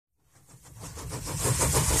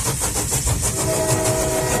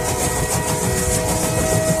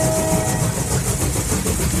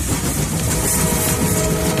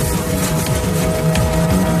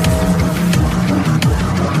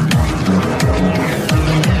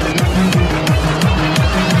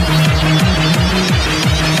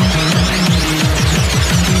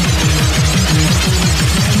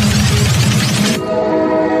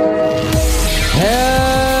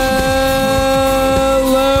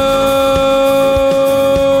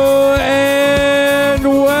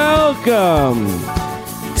welcome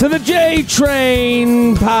to the J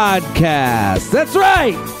Train Podcast. That's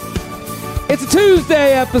right. It's a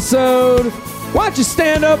Tuesday episode. Why don't you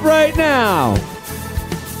stand up right now?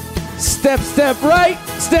 Step, step right,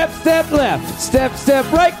 step, step left. Step,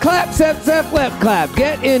 step right, clap, step, step left, clap.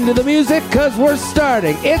 Get into the music because we're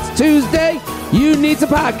starting. It's Tuesday. You need a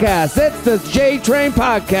podcast. It's the J Train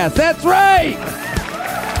Podcast. That's right.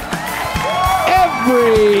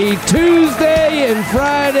 Every Tuesday and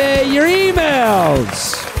Friday, your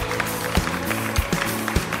emails,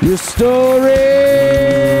 your stories,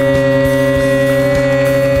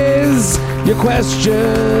 your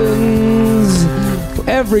questions.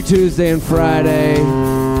 Every Tuesday and Friday.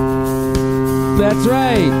 That's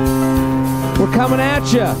right. We're coming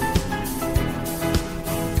at you.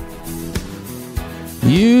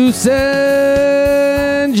 You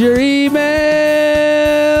send your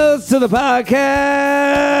emails to the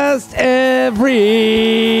podcast every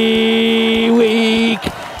week.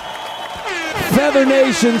 Feather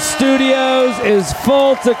Nation Studios is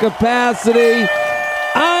full to capacity.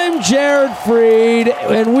 I'm Jared Freed,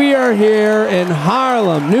 and we are here in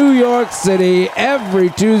Harlem, New York City, every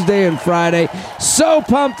Tuesday and Friday. So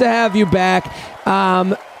pumped to have you back.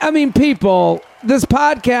 People, this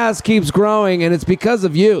podcast keeps growing, and it's because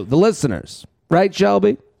of you, the listeners. Right,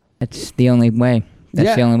 Shelby? That's the only way.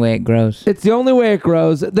 That's the only way it grows. It's the only way it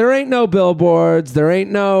grows. There ain't no billboards. There's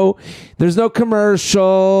no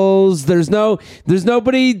commercials. There's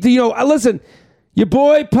nobody, listen, your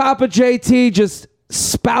boy Papa JT just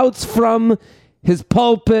spouts from his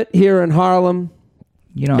pulpit here in Harlem.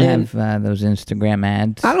 You don't have those Instagram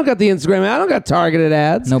ads. I don't got the Instagram ad. I don't got targeted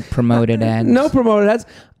ads. No promoted ads. No promoted ads.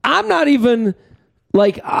 I'm not even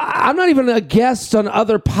a guest on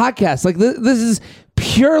other podcasts. Like this is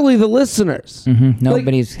purely the listeners. Mm-hmm.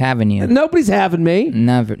 Nobody's having you. Nobody's having me.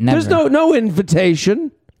 Never. There's no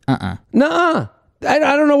invitation. Nuh-uh. I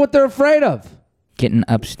don't know what they're afraid of. Getting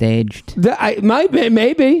upstaged.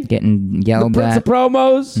 Maybe. Getting yelled the Prince at. of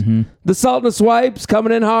Promos. Mm-hmm. The Sultan of Swipes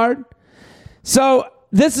coming in hard. So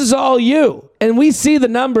this is all you. And we see the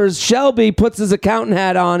numbers. Shelby puts his accountant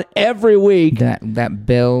hat on every week. That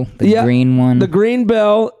bill, the green one. The green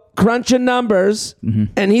bill, crunching numbers. Mm-hmm.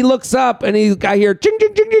 And he looks up and I hear ching,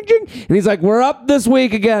 ching, ching, ching, ching. And he's like, we're up this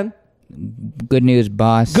week again. Good news,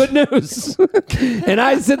 boss. Good news. And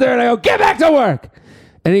I sit there and I go, get back to work.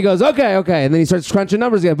 And he goes, okay. And then he starts crunching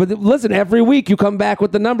numbers again. But listen, every week you come back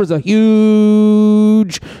with the numbers, a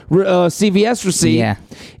huge CVS receipt. Yeah.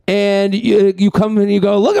 And you come and you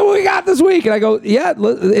go, look at what we got this week. And I go, yeah,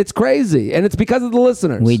 it's crazy. And it's because of the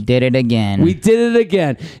listeners. We did it again. No. You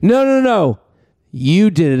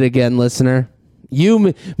did it again, listener. You,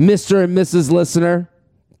 Mr. and Mrs. Listener,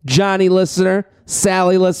 Johnny Listener,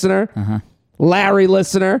 Sally Listener, Larry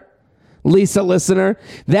Listener, Lisa Listener.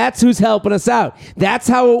 That's who's helping us out. That's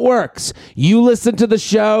how it works. You listen to the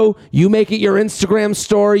show, you make it your Instagram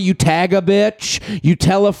story, you tag a bitch, you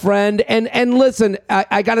tell a friend, and listen,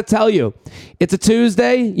 I gotta tell you, it's a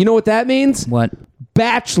Tuesday. You know what that means? What?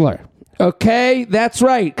 Bachelor. Okay? That's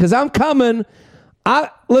right. Because I'm coming.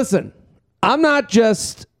 Listen, I'm not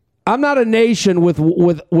a nation with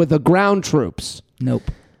the ground troops. Nope.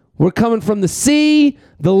 We're coming from the sea,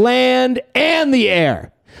 the land, and the air.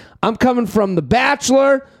 I'm coming from The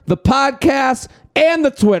Bachelor, the podcast, and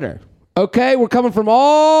the Twitter. Okay? We're coming from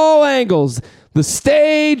all angles. The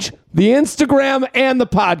stage, the Instagram, and the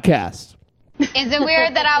podcast. Is it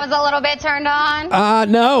weird that I was a little bit turned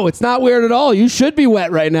on? No, it's not weird at all. You should be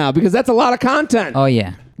wet right now because that's a lot of content. Oh,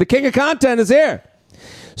 yeah. The king of content is here.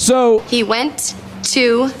 So he went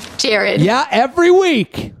to Jared. Yeah, every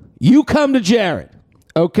week you come to Jared.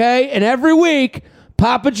 Okay? And every week,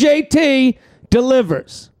 Papa JT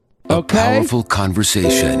delivers. Okay? A powerful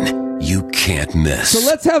conversation you can't miss. So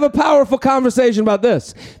let's have a powerful conversation about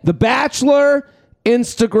this. The Bachelor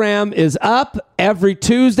Instagram is up every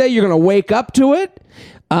Tuesday. You're going to wake up to it.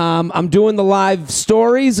 I'm doing the live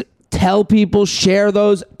stories. Tell people, share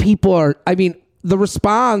those. The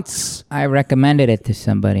response. I recommended it to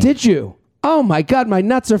somebody. Did you? Oh my God, my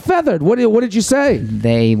nuts are feathered. What did you say?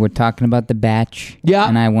 They were talking about The Batch. Yeah.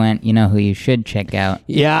 And I went, you know who you should check out?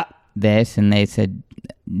 Yeah. This. And they said,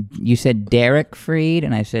 you said Derek Freed?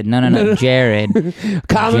 And I said, no, Jared.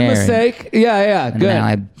 Common Jared. mistake. Yeah, and good.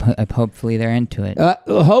 Now hopefully they're into it.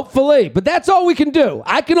 Hopefully. But that's all we can do.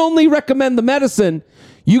 I can only recommend the medicine.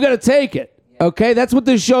 You got to take it. Okay? That's what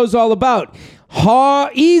this show's all about.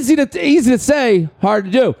 Easy to say, hard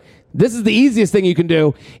to do. This is the easiest thing you can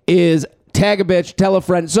do is tag a bitch, tell a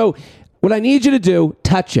friend. So what I need you to do,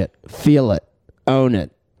 touch it, feel it, own it,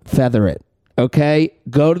 feather it. Okay?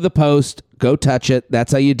 Go to the post, go touch it.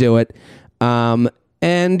 That's how you do it.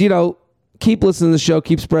 And, keep listening to the show.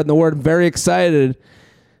 Keep spreading the word. I'm very excited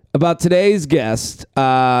about today's guest.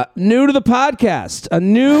 New to the podcast.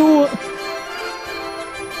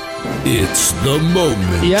 It's the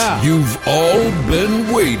moment you've all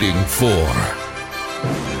been waiting for.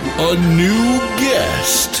 A new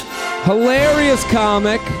guest. Hilarious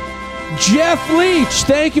comic, Jeff Leach.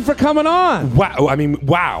 Thank you for coming on. Wow. I mean,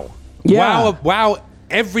 wow. Yeah. Wow.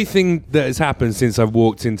 Everything that has happened since I've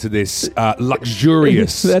walked into this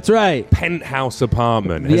luxurious That's right. penthouse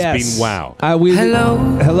apartment has been wow.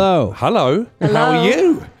 Hello. Hello. How are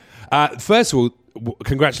you? First of all,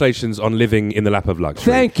 congratulations on living in the lap of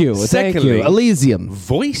luxury. Thank you. Secondly, Elysium.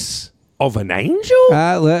 voice of an angel?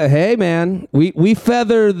 Hey, man. We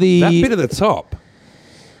feather the... That bit at the top.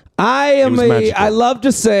 I magical. love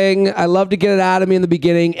to sing. I love to get it out of me in the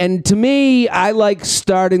beginning. And to me, I like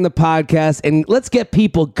starting the podcast and let's get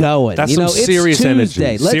people going. That's some it's serious Tuesday.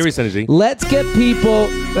 energy. Serious energy. Let's get people.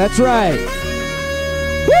 That's right.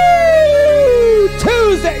 Woo!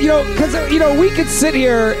 Tuesday. Because, we could sit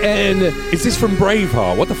here and... Is this from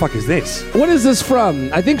Braveheart? What the fuck is this? What is this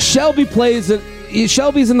from? I think Shelby plays it.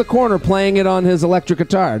 Shelby's in the corner playing it on his electric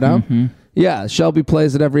guitar, no? Mm-hmm. Yeah, Shelby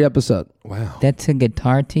plays it every episode. Wow. That's a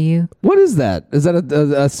guitar to you? What is that? Is that a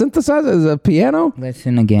synthesizer? Is it a piano?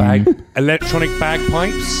 Listen again. Electronic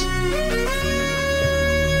bagpipes?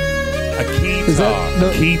 A keytar. Is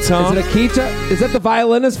that Keytar? Is it a keytar? Is that the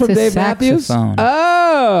violinist from It's a Dave Matthews? saxophone.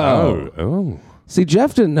 Oh. See,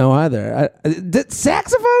 Jeff didn't know either.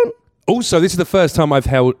 Saxophone? Also, this is the first time I've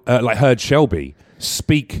heard Shelby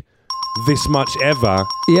speak this much ever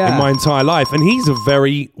in my entire life, and he's a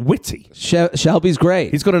very witty. Shelby's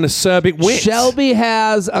great. He's got an acerbic wit. Shelby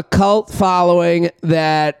has a cult following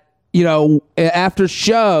that, after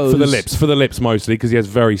shows... For the lips mostly, because he has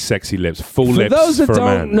very sexy lips. Full For lips those that for a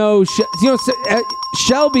don't man. know,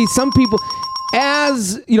 Shelby, some people...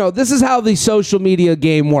 this is how the social media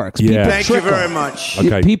game works. Yeah. People Thank you very much.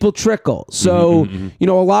 Okay. People trickle. So, a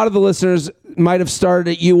lot of the listeners might have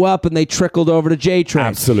started at You Up and they trickled over to J-Train.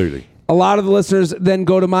 Absolutely. A lot of the listeners then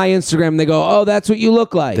go to my Instagram and they go, oh, that's what you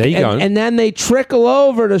look like. There you go. And then they trickle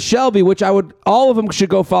over to Shelby, which all of them should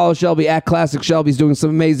go follow Shelby at Classic Shelby's doing some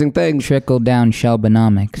amazing things. Trickle down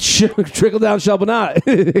Shelbonomics. Trickle down Shelby.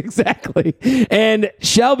 Exactly. And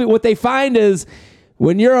Shelby, what they find is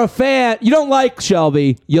when you're a fan, you don't like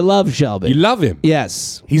Shelby, you love Shelby. You love him.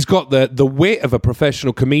 Yes. He's got the wit of a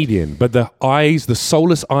professional comedian, but the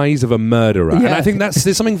soulless eyes of a murderer. And Yeah. I think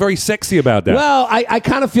there's something very sexy about that. Well, I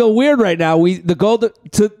kind of feel weird right now. The goal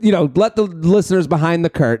to let the listeners behind the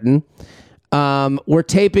curtain. We're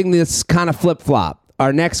taping this kind of flip flop.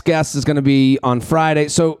 Our next guest is going to be on Friday.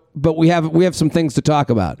 But we have some things to talk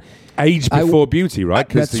about. Age before beauty, right?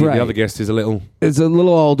 Because That's right. the other guest is a little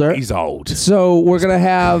older. He's old. So we're going to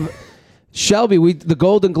have Shelby. The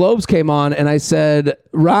Golden Globes came on, and I said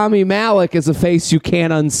Rami Malek is a face you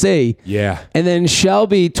can't unsee. Yeah. And then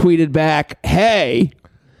Shelby tweeted back, "Hey."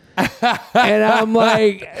 And I'm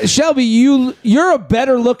like, Shelby, you're a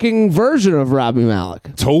better looking version of Rami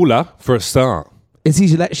Malek. Taller for a start. Is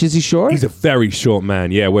he short? He's a very short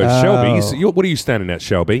man, yeah. Whereas Shelby, what are you standing at,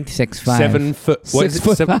 Shelby? 6'5". 7 foot. What is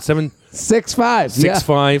 6 it? foot. 7, 6'5".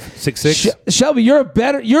 6'5", 6'6". Shelby,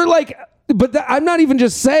 you're like, but I'm not even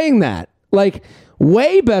just saying that. Like,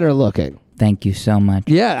 way better looking. Thank you so much.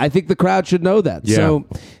 Yeah, I think the crowd should know that. Yeah. So,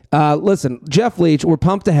 listen, Jeff Leach, we're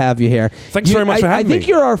pumped to have you here. Thanks very much for having me. I think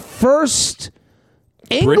you're our first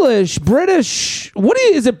British.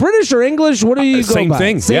 Is it British or English? What do you go Same by?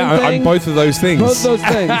 thing. Same yeah, thing? I'm both of those things. Both those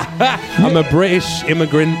things. I'm a British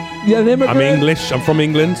immigrant. Yeah, an immigrant. I'm English. I'm from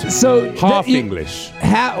England. So half English.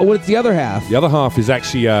 What's the other half? The other half is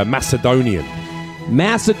actually Macedonian.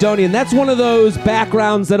 Macedonian. That's one of those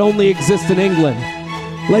backgrounds that only exist in England.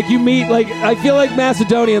 Like you meet, I feel like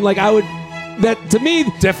Macedonian. Like I would. That to me,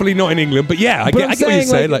 definitely not in England, but yeah, I get what you're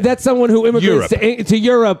saying. Like, that's someone who immigrates to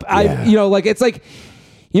Europe. Yeah. It's like,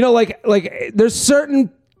 there's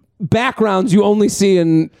certain backgrounds you only see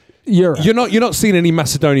in Europe. You're not seeing any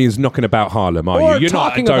Macedonians knocking about Harlem, are or you? You're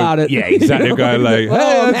talking not about it. Yeah, exactly. Going like,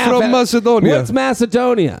 hey, I'm from Macedonia. What's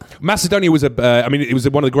Macedonia? Macedonia was it was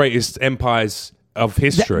one of the greatest empires of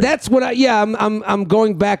history. That's what I'm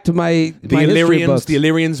going back to my history books. The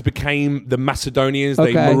Illyrians became the Macedonians. They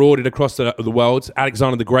Okay. marauded across the world.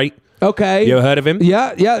 Alexander the Great. Okay. You ever heard of him?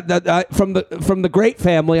 Yeah. From the Great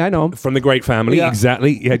family, I know him. From the Great family, Yeah.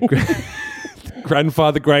 exactly. Yeah,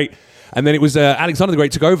 grandfather Great. And then it was Alexander the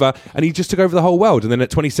Great took over, and he just took over the whole world. And then at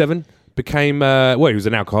 27, became he was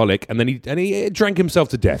an alcoholic, and then he drank himself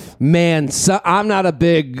to death. Man, so I'm not a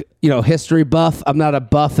big history buff. I'm not a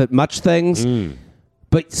buff at much things.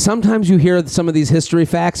 But sometimes you hear some of these history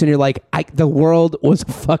facts and you're like, the world was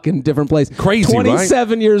a fucking different place. Crazy,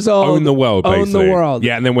 27 years old. Own the world, basically. Own the world.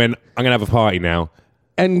 Yeah, and then when I'm going to have a party now.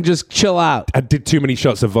 And just chill out. I did too many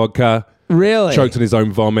shots of vodka. Really? Choked on his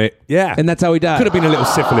own vomit. Yeah. And that's how he died. Could have been a little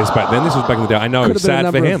syphilis back then. This was back in the day. I know. Could have been a Sad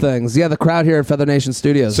number for him. of things. Yeah, the crowd here at Feather Nation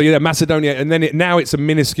Studios. So yeah, Macedonia, and then now it's a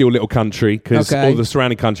minuscule little country because all the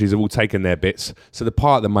surrounding countries have all taken their bits. So the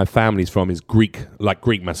part that my family's from is Greek, like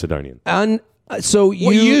Greek Macedonian. And so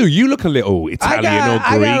you look a little Italian or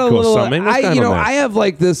Greek or something. What's going on there? I have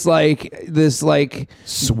like this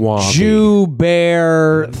Suave Jew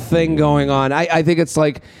bear thing going on. I think it's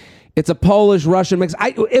like. It's a Polish Russian mix.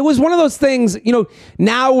 It was one of those things,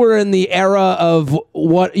 now we're in the era of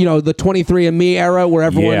what, the 23andMe era where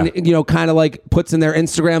everyone, kind of like puts in their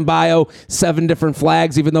Instagram bio 7 different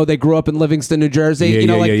flags, even though they grew up in Livingston, New Jersey.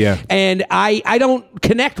 Yeah. And I don't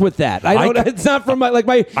connect with that. It's not from my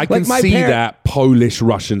I can see that Polish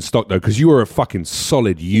Russian stock though, because you are a fucking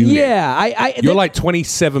solid unit. Yeah. You're like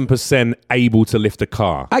 27% able to lift a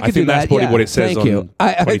car. I think that's probably what it says on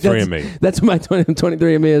 23andMe. That's what my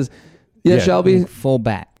 23andMe is. Yeah, Shelby?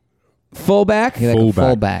 Fullback. Fullback?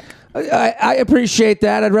 Fullback. I appreciate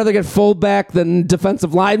that. I'd rather get fullback than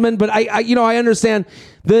defensive lineman, but I understand.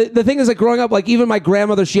 The thing is that growing up, like even my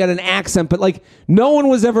grandmother, she had an accent, but like no one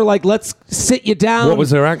was ever like, let's sit you down. What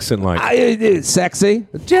was her accent like? Sexy.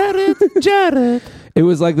 Jared. It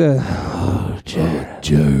was like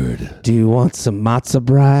Jared. Do you want some matzo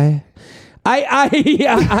brie? Was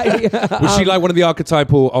she like one of the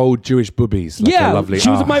archetypal old Jewish boobies? Like lovely. She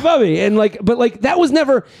was my bubby, and but that was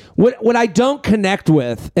never what I don't connect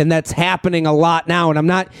with, and that's happening a lot now.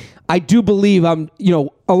 And I do believe a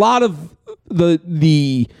lot of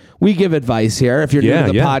the we give advice here. If you're new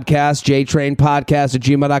to the podcast,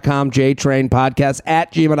 jtrainpodcast@gmail.com,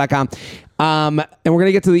 jtrainpodcast@gmail.com. And we're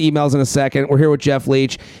gonna get to the emails in a second. We're here with Jeff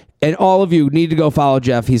Leach. And all of you need to go follow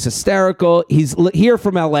Jeff. He's hysterical. He's here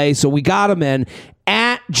from LA, so we got him in.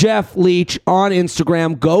 At Jeff Leach on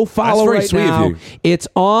Instagram. Go follow right now. It's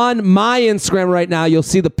on my Instagram right now. You'll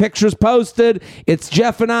see the pictures posted. It's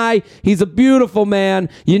Jeff and I. He's a beautiful man.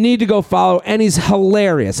 You need to go follow, and he's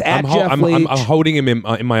hilarious. At Jeff Leach. I'm holding him in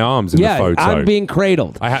my arms in the photo. I'm being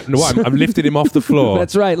cradled. I've lifted him off the floor.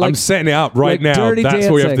 That's right. I'm setting it up right now. That's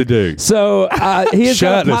dancing. what we have to do. So he is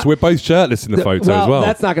shirtless. We're both shirtless in the photo as well.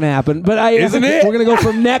 That's not going to happen. But Isn't it? We're going to go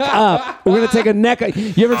from neck up. We're going to take a neck.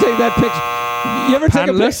 You ever take that picture? You ever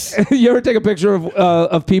take a picture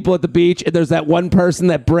of people at the beach and there's that one person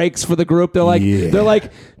that breaks for the group? They're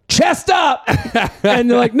like chest up,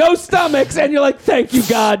 and they're like no stomachs, and you're like, thank you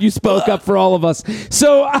God, you spoke up for all of us.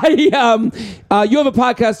 So you have a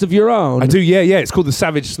podcast of your own. I do, yeah. It's called the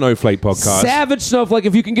Savage Snowflake Podcast. Savage Snowflake.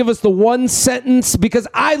 If you can give us the one sentence, because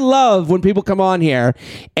I love when people come on here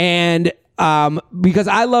and. Because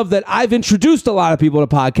I love that I've introduced a lot of people to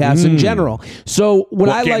podcasts in general. So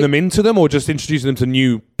getting them into them, or just introducing them to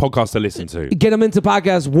new podcasts to listen to? Get them into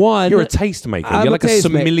podcasts. One, you're a tastemaker. You're like a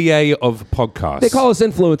sommelier of podcasts. They call us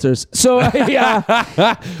influencers. So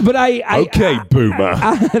but okay, boomer.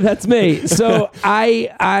 That's me. So what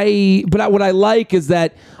I like is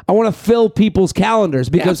that I want to fill people's calendars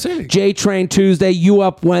because J Train Tuesday, You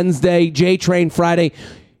Up Wednesday, J Train Friday.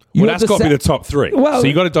 That's got to be the top 3. Well, so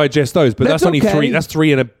you got to digest those, but that's only 3. That's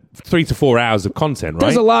 3 to 4 hours of content, right?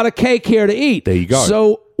 There's a lot of cake here to eat. There you go.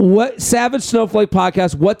 So what Savage Snowflake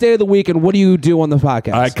Podcast, what day of the week, and what do you do on the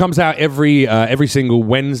podcast? It comes out every single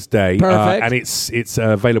Wednesday. Perfect. And it's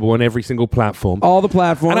available on every single platform. All the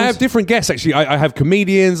platforms. And I have different guests, actually. I have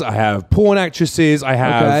comedians, I have porn actresses, I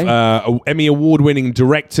have Emmy Award-winning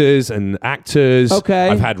directors and actors. Okay.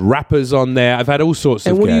 I've had rappers on there. I've had all sorts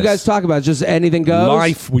of And what guests. do you guys talk about? Just anything goes?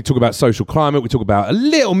 Life. We talk about social climate. We talk about a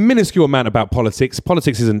little minuscule amount about politics.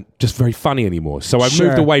 Politics isn't just very funny anymore. So I've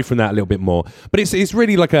moved away from that a little bit more. But it's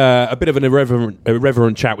really like a bit of an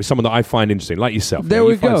irreverent chat with someone that I find interesting, like yourself. There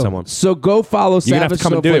we go. Someone. So go follow You're Savage have to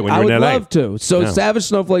come Snowflake. And do it when you're I would in LA. love to. So Savage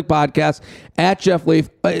Snowflake Podcast at Jeff Leach.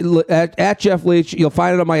 At Jeff Leach. You'll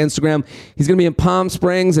find it on my Instagram. He's going to be in Palm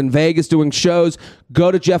Springs and Vegas doing shows. Go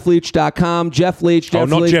to jeffleach.com. Jeff Leach. Not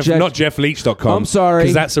jeffleach.com. I'm sorry.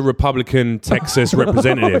 Because that's a Republican Texas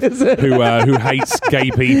representative who hates gay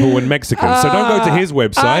people and Mexicans. So don't go to his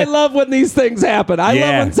website. I love when these things happen. I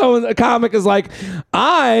love when a comic is like,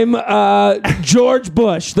 I'm George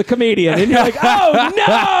Bush, the comedian. And you're like, oh,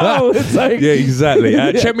 no. It's like, yeah, exactly.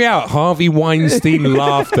 Check me out,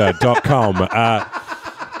 HarveyWeinsteinLaughter.com.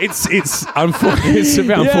 It's a bit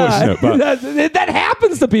unfortunate, but that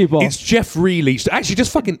happens to people. It's Jeff Leach. Actually,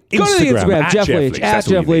 just fucking Instagram. Go to the Instagram, at Jeff Leach. At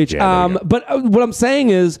Jeff Leach. But what I'm saying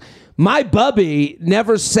is, my bubby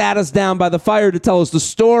never sat us down by the fire to tell us the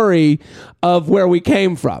story of where we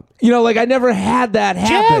came from. You know, like I never had that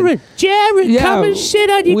happen. Jared, Yeah, come and sit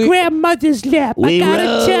on your grandmother's lap. I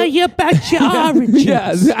gotta tell you about your origins.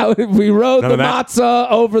 Yeah, we rode the None of that. matzah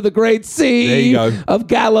over the great sea There you go. of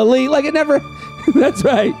Galilee. Like it never. That's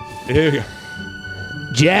right. Here we go.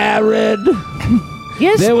 Jared,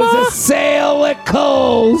 Yes, there Ma? was a sale at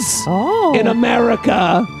Kohl's in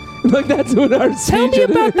America. Like that's what our Tell me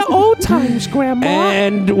about the old times, Grandma.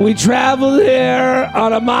 And we traveled here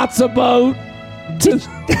on a matzah boat.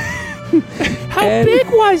 How big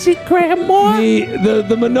was it, Grandma?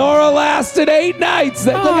 The menorah lasted 8 nights.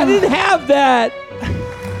 Look, I didn't have that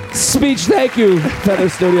speech. Thank you, Feather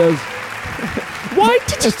Studios. Why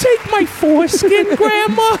did you take my foreskin,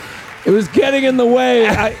 Grandma? It was getting in the way.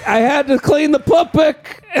 I had to clean the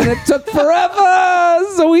puppic, and it took forever,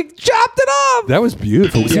 so we chopped it off. That was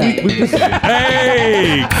beautiful.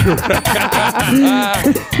 Hey!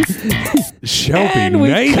 Shelby And we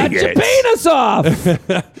nailing cut your it. penis off.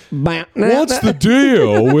 What's the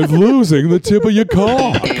deal with losing the tip of your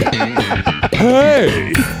cock?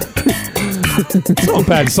 Hey! It's not a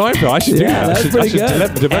bad Seinfeld. I should do that. That's pretty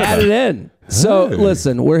good. Develop Add that. it in. So,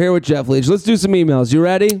 listen, we're here with Jeff Leach. Let's do some emails. You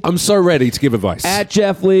ready? I'm so ready to give advice. At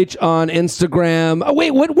Jeff Leach on Instagram. Oh,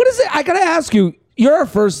 wait, what is it? I got to ask you. You're our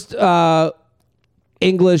first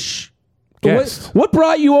English Guest. What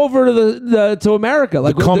brought you over to to America?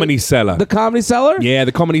 Like The Comedy Cellar. The Comedy Cellar? Yeah,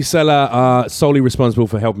 the Comedy Cellar are solely responsible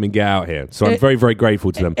for helping me get out here. So I'm very, very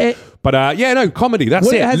grateful to them. But yeah, no, comedy.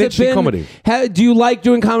 That's it. Has Literally been, comedy. Do you like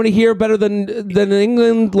doing comedy here better than in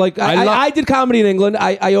England? Like I did comedy in England.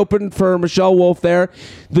 I opened for Michelle Wolf there.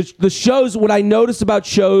 The shows, what I noticed about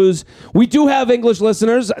shows, we do have English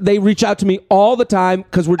listeners. They reach out to me all the time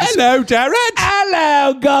because we're just... Hello, Jared.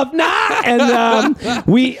 Hello, governor. And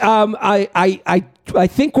I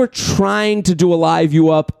think we're trying to do a live you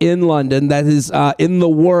up in London that is in the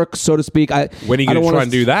works, so to speak. When are you going to try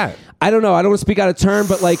and do that? I don't know. I don't want to speak out of turn,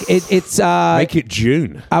 but like it's make it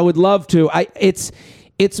June. I would love to. It's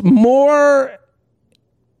more.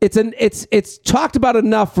 It's talked about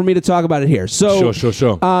enough for me to talk about it here. So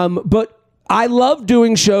Sure. But I love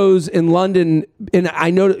doing shows in London, and I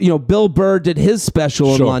know Bill Burr did his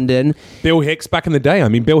special in London. Bill Hicks back in the day. I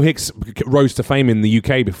mean, Bill Hicks rose to fame in the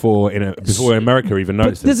UK before America even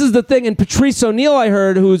noticed it. This is the thing, and Patrice O'Neill, I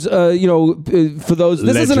heard, who's for those.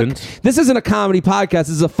 This isn't a comedy podcast. This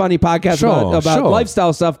is a funny podcast about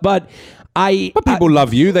lifestyle stuff, but. But people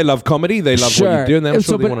love you. They love comedy. They love what you do. And I'm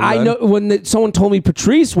sure they want to learn. I know when someone told me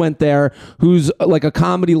Patrice went there, who's like a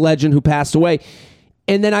comedy legend who passed away,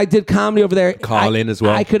 and then I did comedy over there. Carlin as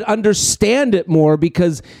well. I could understand it more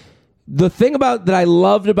because the thing that I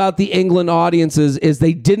loved about the England audiences is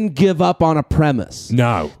they didn't give up on a premise.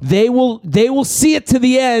 No. They will see it to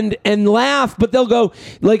the end and laugh, but they'll go,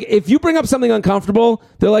 like, if you bring up something uncomfortable,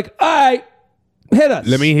 they're like, all right, hit us.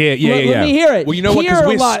 Let me hear. Yeah. Let me hear it. Well, you know what? Because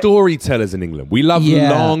we're storytellers in England. We love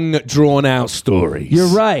long, drawn-out stories. You're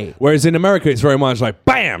right. Whereas in America, it's very much like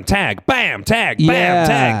bam, tag, bam, tag, bam,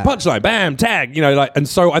 tag, punchline, bam, tag. And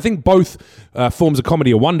so I think both forms of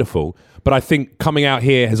comedy are wonderful. But I think coming out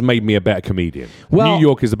here has made me a better comedian. New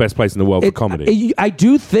York is the best place in the world for comedy. I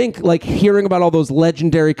do think, like, hearing about all those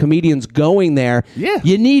legendary comedians going there,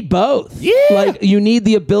 you need both. Yeah. Like, you need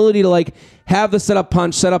the ability to, like, have the set up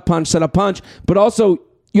punch, but also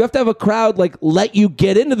you have to have a crowd like let you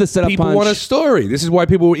get into the setup punch. People want a story. This is why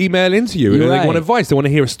people email into you. They want advice. They want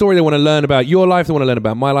to hear a story. They want to learn about your life. They want to learn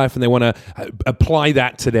about my life, and they want to apply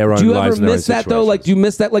that to their own lives. Do you ever miss that though? Like, do you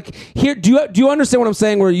miss that? Like, here, do you understand what I'm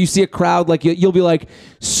saying? Where you see a crowd, like you'll be like,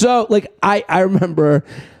 so like I remember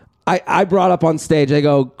I brought up on stage. I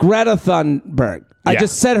go Greta Thunberg. I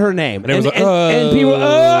just said her name, and people,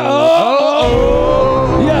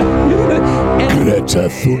 yeah. Greta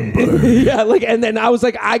Thunberg. Yeah, like, and then I was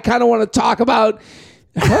like, I kind of want to talk about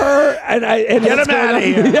her, and get him out of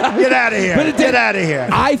here. Yeah. Get out of here. Get out of here.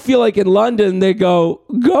 I feel like in London they go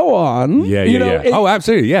on. Yeah. Oh,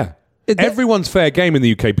 absolutely, yeah. Everyone's fair game in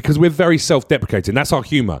the UK because we're very self-deprecating. That's our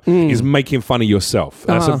humor, is making fun of yourself.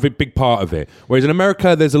 That's a big part of it. Whereas in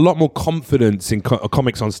America, there's a lot more confidence in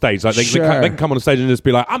comics on stage. Like they can come on stage and just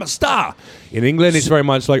be like, I'm a star. In England, it's very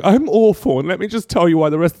much like, I'm awful, and let me just tell you why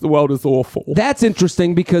the rest of the world is awful. That's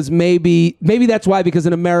interesting because maybe that's why, because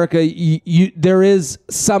in America, there is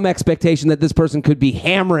some expectation that this person could be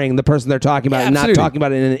hammering the person they're talking about and not talking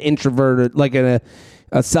about it in an introverted, like in a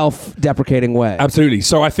self-deprecating way. Absolutely.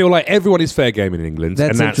 So I feel like everyone is fair game in England.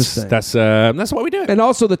 That's interesting. That's what we do. And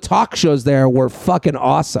also the talk shows there were fucking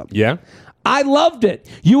awesome. Yeah. I loved it.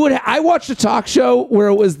 I watched a talk show where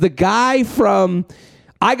it was the guy from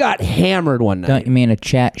I got hammered one night. Don't you mean a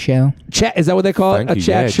chat show? Chat, is that what they call it? Thank you.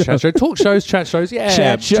 Chat show. Chat show. Talk shows, chat shows. Yeah,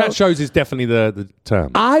 Chat show. Chat shows is definitely the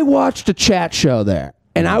term. I watched a chat show there,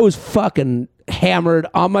 and I was fucking hammered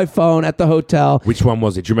on my phone at the hotel. Which one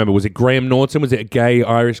was it? Do you remember? Was it Graham Norton? Was it a gay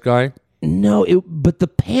Irish guy? No, but the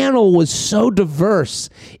panel was so diverse.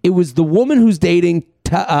 It was the woman who's dating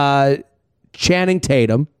Channing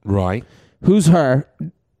Tatum. Right. Who's her?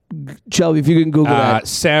 Shelby, if you can Google that.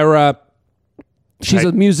 Sarah. She's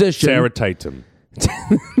a musician. Sarah Tatum.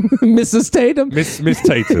 Mrs. Tatum? Miss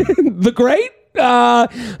Tatum. The Great? No,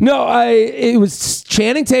 it was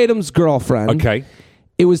Channing Tatum's girlfriend. Okay.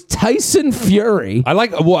 It was Tyson Fury. I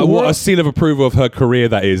like what a seal of approval of her career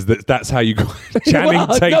that is. That's how you got Channing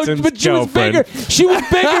Tatum's but she girlfriend. was bigger. She was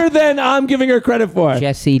bigger than I'm giving her credit for.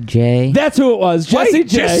 Jessie J. That's who it was. Jessie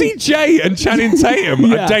J. Jessie J and Channing Tatum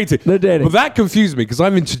Yeah, are dating. they're dating. Well, that confused me because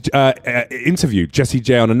I've interviewed Jessie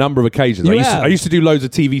J on a number of occasions. I used to do loads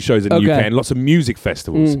of TV shows in the UK and lots of music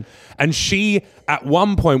festivals. And she, at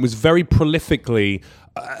one point, was very prolifically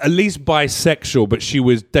at least bisexual, but she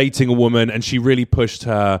was dating a woman and she really pushed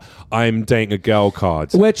her I'm dating a girl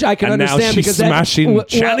card. Which I can and understand now she's because smashing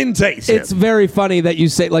Channing Tatum. It's very funny that you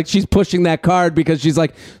say like she's pushing that card because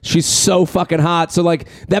she's so fucking hot. So like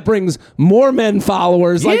that brings more men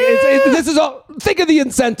followers. Like this is all. Think of the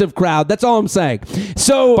incentive crowd. That's all I'm saying.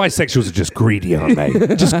 So bisexuals are just greedy, aren't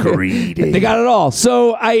they? Just greedy. They got it all.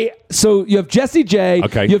 So you have Jessie J.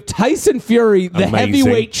 Okay. You have Tyson Fury, the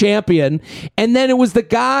heavyweight champion, and then it was the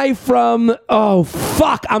guy from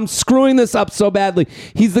I'm screwing this up so badly.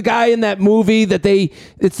 He's the guy in that movie that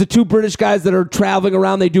it's the two British guys that are traveling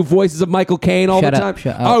around. They do voices of Michael Caine all the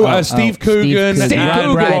time. Steve Coogan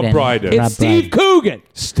and Rob Brydon. It's Steve Coogan.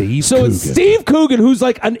 It's Steve Coogan, who's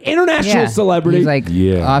like an international celebrity. He's like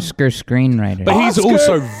Oscar screenwriter. But he's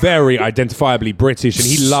also very identifiably British and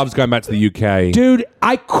he loves going back to the UK. Dude,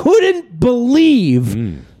 I couldn't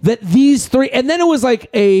believe that these three, and then it was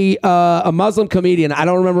like a Muslim comedian, I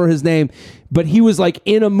don't remember his name, but he was like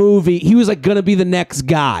in a movie, he was like gonna be the next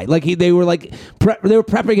guy. Like they were like they were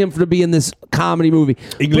prepping him to be in this comedy movie.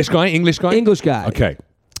 English guy. Okay.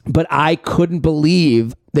 But I couldn't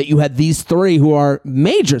believe that you had these three who are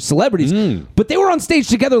major celebrities, but they were on stage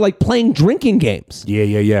together, like playing drinking games.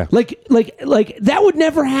 Yeah. Like that would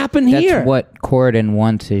never happen here. That's what Corden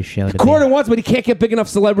wants his show to be. Corden wants, but he can't get big enough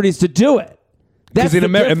celebrities to do it. Because in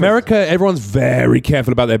America, everyone's very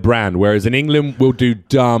careful about their brand, whereas in England, we'll do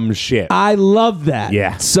dumb shit. I love that.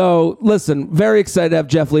 Yeah. So, listen, very excited to have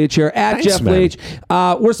Jeff Leach here. Thanks, Jeff Leach.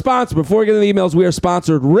 We're sponsored. Before we get into the emails, we are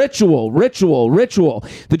sponsored. Ritual.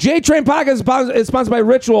 The J-Train podcast is sponsored by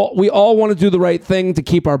Ritual. We all want to do the right thing to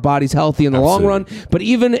keep our bodies healthy in the long run. But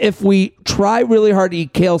even if we try really hard to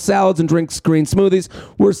eat kale salads and drink green smoothies,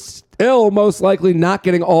 we're still most likely not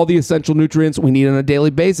getting all the essential nutrients we need on a daily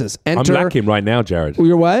basis. I'm lacking right now, Jared.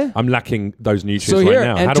 You're what? I'm lacking those nutrients right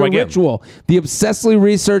now. How do I get Ritual, the obsessively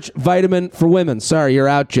researched vitamin for women. Sorry, you're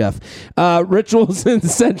out, Jeff. Rituals and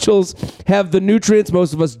Essentials have the nutrients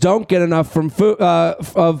most of us don't get enough from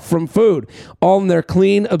food. All in their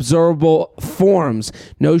clean, absorbable forms.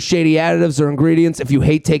 No shady additives or ingredients. If you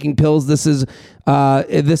hate taking pills, this is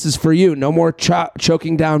for you. No more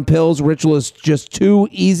choking down pills. Ritual is just too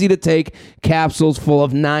easy to take capsules full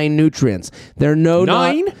of 9 nutrients. There are no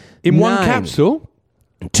 9 in one capsule.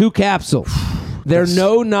 2 capsules. Their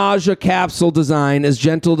no nausea capsule design is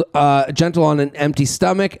gentle on an empty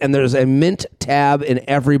stomach, and there's a mint tab in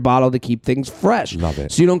every bottle to keep things fresh. Love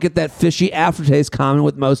it. So you don't get that fishy aftertaste common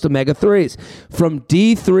with most omega-3s. From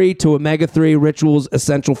D3 to omega-3, Ritual's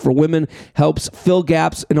Essential for Women helps fill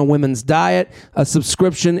gaps in a women's diet. A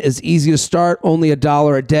subscription is easy to start, only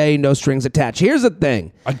 $1 a day, no strings attached. Here's the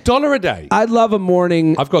thing. $1 a day? I'd love a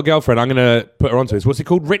morning. I've got a girlfriend. I'm going to put her onto this. What's it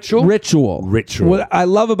called? Ritual? Ritual. What I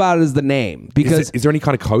love about it is the name. Because is there any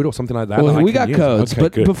kind of code or something like that? Well, that we got use? codes, Okay,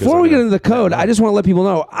 but good, before we get into the code, I just want to let people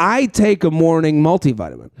know I take a morning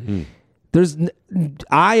multivitamin.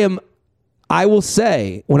 I will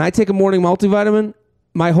say when I take a morning multivitamin,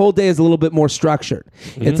 my whole day is a little bit more structured.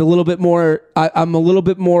 It's a little bit more. I'm a little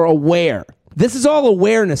bit more aware. This is all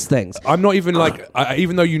awareness things. I'm not even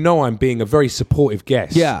even though I'm being a very supportive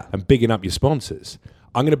guest and bigging up your sponsors,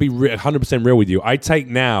 I'm going to be 100% real with you. I take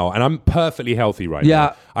now, and I'm perfectly healthy right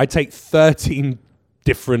now. I take 13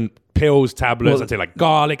 different pills, tablets. I take like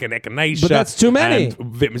garlic and echinacea. But that's too many. And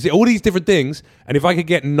vitamins, all these different things. And if I could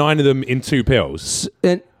get 9 of them in 2 pills.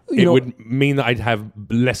 it would mean that I'd have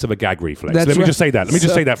less of a gag reflex. That's Let me right. just say that. Let me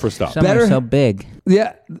just say that for a start. Some are so big.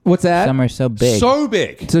 Yeah. What's that? Some are so big. So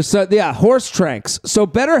big. Horse tranks. So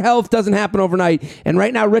better health doesn't happen overnight. And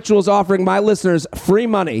right now, Ritual is offering my listeners free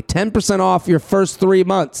money, 10% off your first 3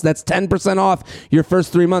 months. That's 10% off your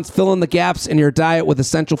first 3 months. Fill in the gaps in your diet with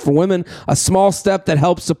Essential for Women, a small step that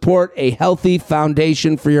helps support a healthy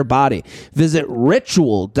foundation for your body. Visit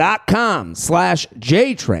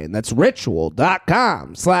ritual.com/JTrain. That's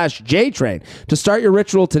ritual.com/JTrain. To start your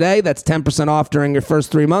Ritual today, that's 10% off during your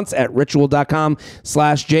first 3 months at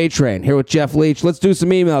ritual.com/JTrain. Here with Jeff Leach. Let's do some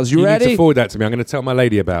emails. You ready? Need to forward that to me. I'm going to tell my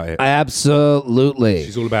lady about it. Absolutely.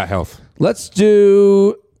 She's all about health. Let's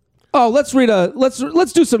do. Oh, let's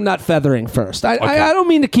do some nut feathering first. I don't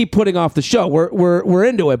mean to keep putting off the show. We're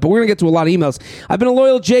into it, but we're gonna get to a lot of emails. I've been a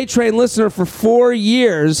loyal J-Train listener for 4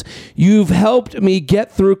 years. You've helped me get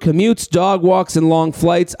through commutes, dog walks, and long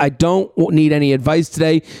flights. I don't need any advice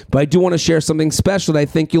today, but I do want to share something special that I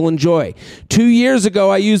think you'll enjoy. 2 years ago,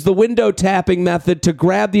 I used the window tapping method to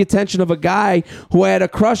grab the attention of a guy who I had a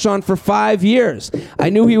crush on for 5 years. I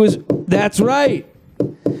knew he was. That's right.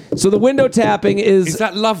 So the window tapping is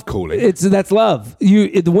that love calling? That's love.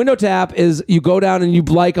 The window tap is you go down and you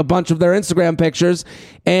like a bunch of their Instagram pictures,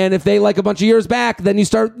 and if they like a bunch of years back, then you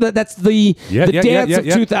start. That's the dance of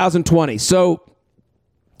 2020. So.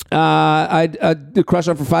 I did crush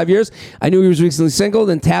on for 5 years. I knew he was recently single,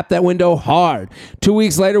 then tapped that window hard. 2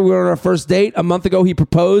 weeks later, we were on our first date. A month ago, he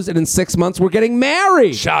proposed, and in 6 months, we're getting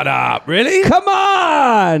married. Shut up. Really? Come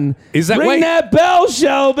on. Ring that bell,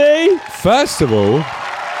 Shelby. First of all,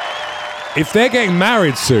 if they're getting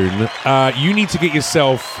married soon, you need to get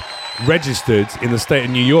yourself registered in the state of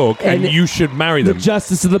New York, and you should marry them. The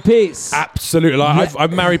justice of the peace. Absolutely.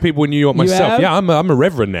 I've married people in New York myself. Yeah, I'm a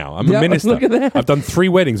reverend now. I'm a minister. Look at that. I've done 3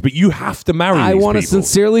 weddings, but you have to marry I these want to people.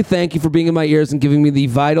 sincerely thank you for being in my ears and giving me the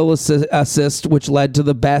vital assist, which led to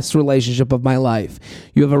the best relationship of my life.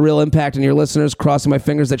 You have a real impact on your listeners. Crossing my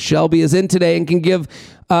fingers that Shelby is in today and can give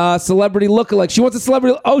celebrity lookalike. She wants a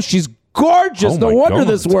celebrity. Oh, she's gorgeous. No wonder God.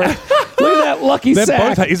 this worked. Look at that lucky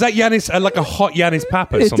sack. Is that Yanis, like a hot Yanis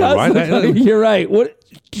Papas? It does look like, you're right.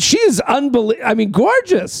 She is unbelievable. I mean,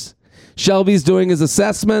 gorgeous. Shelby's doing his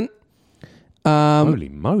assessment. Holy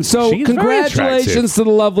moly. So She is congratulations to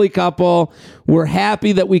the lovely couple. We're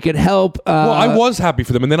happy that we could help. Well, I was happy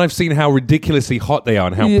for them, and then I've seen how ridiculously hot they are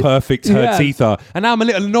and how perfect her teeth are, and now I'm a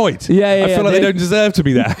little annoyed. I feel like they don't deserve to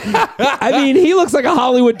be there. I mean, he looks like a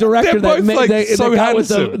Hollywood director They're both, that so got with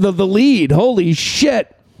the lead. Holy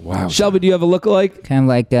shit. Wow. Shelby, do you have a lookalike? Kind of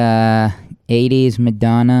like 80s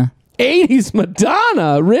Madonna. 80s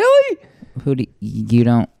Madonna? Really? Who do you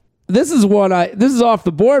don't? This is off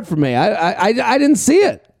the board for me. I didn't see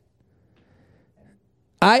it.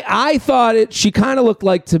 I thought she kind of looked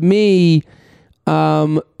like, to me,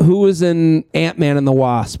 who was in Ant-Man and the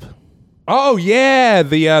Wasp. Oh yeah,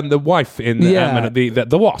 the wife in Ant-Man,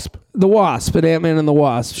 the Wasp. The Wasp and Ant-Man and the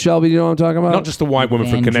Wasp. Shelby, do you know what I'm talking about? Not just the white woman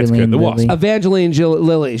from Evangeline Connecticut, the Wasp. Lilly. Evangeline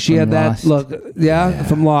Lilly. She had Lost. that look.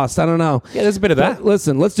 From Lost. I don't know. Yeah, there's a bit of that. But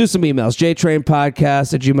listen, let's do some emails.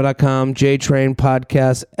 JTrainPodcast@gmail.com.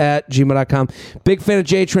 JTrainPodcast@gmail.com. Big fan of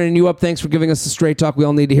JTrain and you up. Thanks for giving us the straight talk we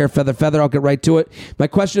all need to hear. Feather, feather. I'll get right to it. My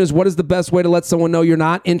question is, what is the best way to let someone know you're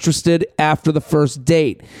not interested after the first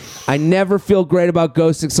date? I never feel great about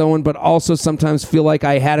ghosting someone, but also sometimes feel like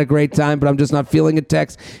I had a great time, but I'm just not feeling a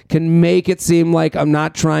text. Can make it seem like I'm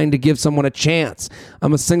not trying to give someone a chance.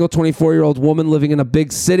 I'm a single 24-year-old woman living in a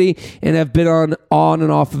big city and have been on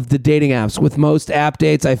and off of the dating apps. With most app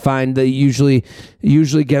dates, I find that usually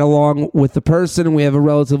get along with the person and we have a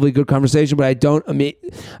relatively good conversation, but I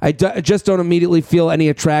just don't immediately feel any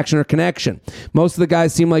attraction or connection. Most of the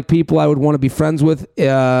guys seem like people I would want to be friends with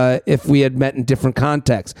if we had met in different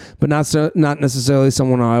contexts, but not necessarily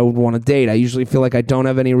someone I would want to date. I usually feel like I don't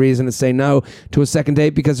have any reason to say no to a second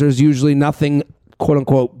date because there's usually nothing quote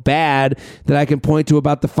unquote bad that I can point to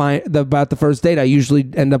about the first date. I usually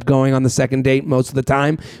end up going on the second date most of the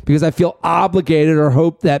time because I feel obligated or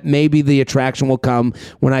hope that maybe the attraction will come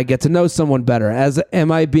when I get to know someone better.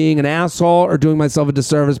 Am I being an asshole or doing myself a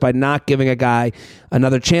disservice by not giving a guy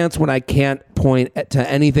another chance when I can't point to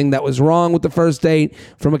anything that was wrong with the first date?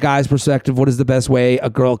 From a guy's perspective, what is the best way a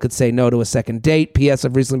girl could say no to a second date? P.S.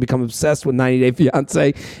 I've recently become obsessed with 90 Day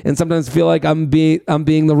Fiance and sometimes feel like I'm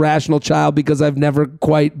being the rational child because I've never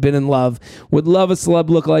quite been in love. Would love a celeb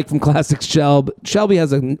lookalike from Classic Shelby. Shelby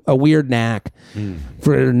has a weird knack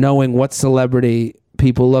for knowing what celebrity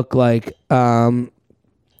people look like.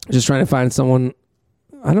 Just trying to find someone.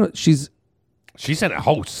 I don't. She sent a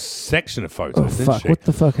whole section of photos, didn't fuck. she? What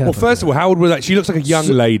the fuck happened? Well, first of all, how old was that? She looks like a young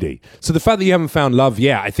lady. So the fact that you haven't found love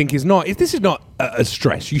yet, I think is not. This is not a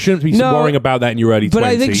stress. You shouldn't be worrying about that in your early 20s. But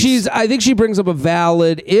I think she brings up a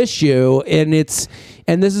valid issue, and this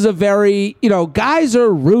is a very, guys are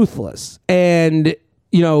ruthless, and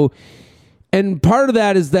and part of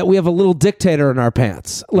that is that we have a little dictator in our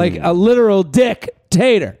pants, like a literal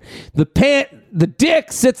dictator. The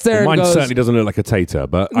dick sits there Mine and goes... certainly doesn't look like a tater,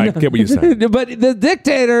 but I get what you're saying. But the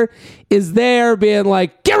dictator is there being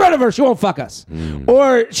like, get rid of her, she won't fuck us.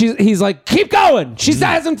 Or he's like, keep going, she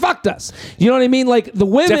hasn't fucked us. You know what I mean? Like the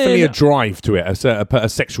women... Definitely a drive to it, a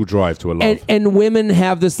sexual drive to a love. And women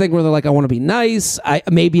have this thing where they're like, I want to be nice.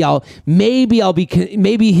 Maybe he'll,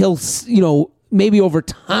 maybe over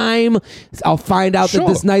time I'll find out that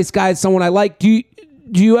this nice guy is someone I like. Do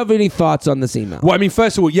you have any thoughts on this email? Well, I mean,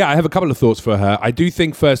 first of all, I have a couple of thoughts for her. I do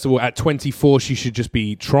think, first of all, at 24, she should just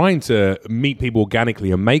be trying to meet people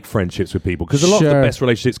organically and make friendships with people, because a lot of the best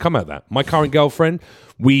relationships come out of that. My current girlfriend,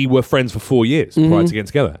 we were friends for 4 years prior to getting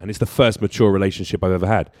together, and it's the first mature relationship I've ever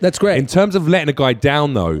had. That's great. In terms of letting a guy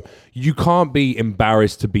down, though, you can't be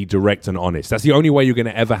embarrassed to be direct and honest. That's the only way you're going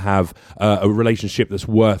to ever have a relationship that's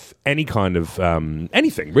worth any kind of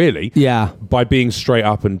anything, really. Yeah. By being straight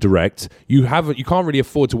up and direct. You can't really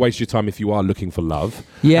afford to waste your time if you are looking for love.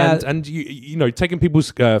 Yeah. And taking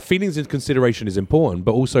people's feelings into consideration is important,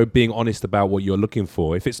 but also being honest about what you're looking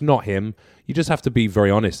for. If it's not him, you just have to be very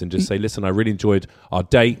honest and just say, listen, I really enjoyed our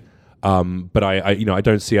date. But I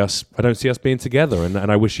don't see us being together,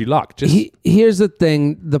 and I wish you luck. Here's the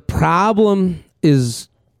thing: the problem is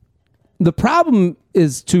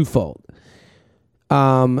twofold.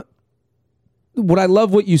 What I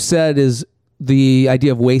love what you said is the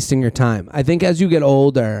idea of wasting your time. I think as you get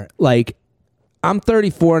older, like I'm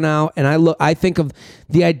 34 now, and I think of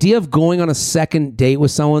the idea of going on a second date with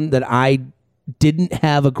someone that I didn't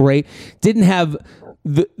have the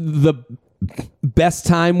best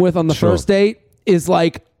time with on the first date is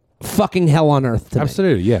like fucking hell on earth to me.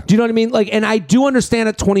 Absolutely, yeah. Do you know what I mean? Like, and I do understand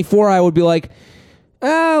at 24 I would be like,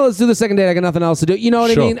 let's do the second date. I got nothing else to do. You know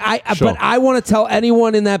what I mean? But I want to tell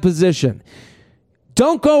anyone in that position,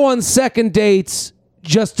 don't go on second dates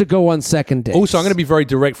just to go on second dates. Also, I'm going to be very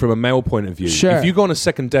direct from a male point of view. Sure. If you go on a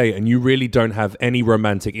second date and you really don't have any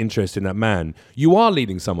romantic interest in that man, you are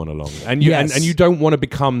leading someone along, and you don't want to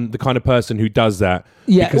become the kind of person who does that,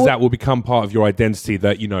 because that will become part of your identity.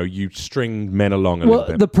 That you string men along a little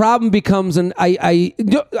bit. The problem becomes, and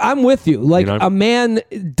I'm with you. Like a man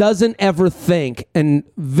doesn't ever think, and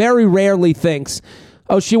very rarely thinks,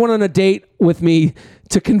 oh, she went on a date with me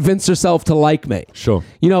to convince herself to like me. Sure.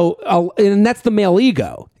 And that's the male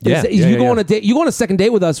ego. You go on a date, you go on a second date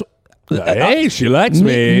with us. Hey, she likes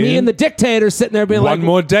me. Me and the dictator sitting there being one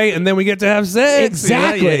more date and then we get to have sex.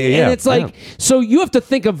 Exactly. And it's like, so you have to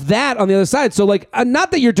think of that on the other side. So like,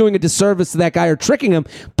 not that you're doing a disservice to that guy or tricking him,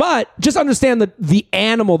 but just understand the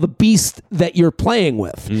animal, the beast that you're playing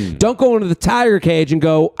with. Don't go into the tiger cage and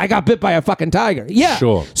go, I got bit by a fucking tiger. Yeah.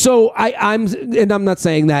 Sure. So I'm not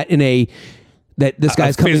saying that in a... that this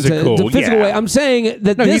guy's coming to the physical way. I'm saying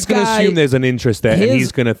that he's going to assume there's an interest there, and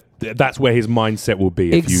he's going to. That's where his mindset will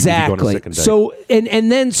be. If you go on a second date. So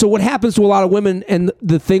then what happens to a lot of women, and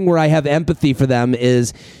the thing where I have empathy for them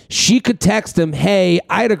is, she could text him, "Hey,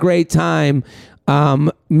 I had a great time.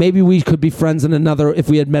 Maybe we could be friends if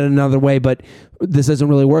we had met another way, but this isn't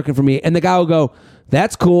really working for me." And the guy will go,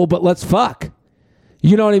 "That's cool, but let's fuck."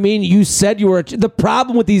 You know what I mean? You said you were... The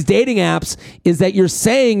problem with these dating apps is that you're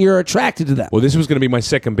saying you're attracted to them. Well, this was going to be my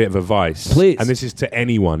second bit of advice. Please. And this is to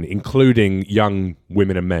anyone, including young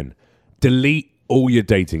women and men. Delete all your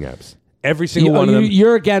dating apps. Every single one of them.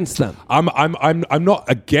 You're against them. I'm not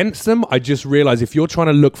against them. I just realize if you're trying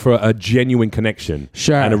to look for a genuine connection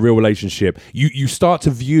and a real relationship, you start to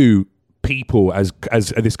view people as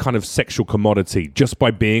this kind of sexual commodity just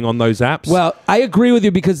by being on those apps. Well, I agree with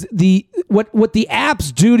you, because what the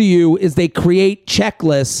apps do to you is they create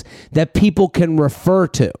checklists that people can refer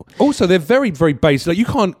to. Also, they're very, very basic. Like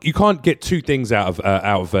you can't get two things out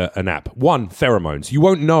of an app. One, pheromones. You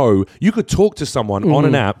won't know. You could talk to someone on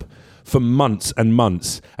an app for months and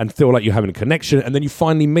months and feel like you're having a connection, and then you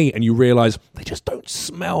finally meet and you realize they just don't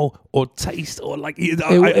smell or taste or like...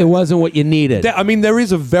 It wasn't what you needed. There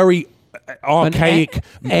is a very archaic,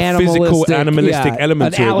 physical, animalistic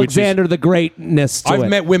element to it. Alexander the Greatness to I've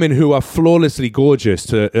met women who are flawlessly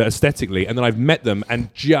gorgeous aesthetically, and then I've met them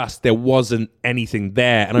and just there wasn't anything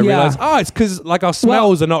there, and I realized, it's because like our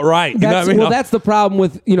smells are not right. You know what I mean? Well, that's the problem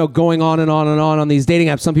with going on and on and on these dating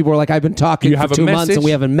apps. Some people are like, I've been talking for 2 months and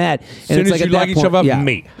we haven't met. As soon as you like each other,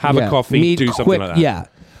 meet, have a coffee, do something like that. Yeah.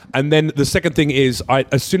 And then the second thing is,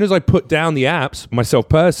 as soon as I put down the apps, myself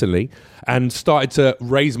personally, and started to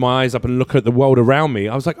raise my eyes up and look at the world around me,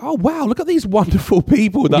 I was like, oh, wow, look at these wonderful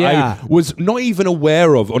people that I was not even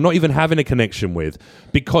aware of or not even having a connection with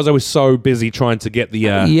because I was so busy trying to get the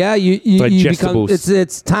you become,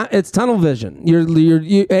 it's tunnel vision.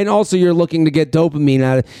 You're and also you're looking to get dopamine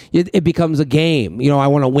out of it. It becomes a game. I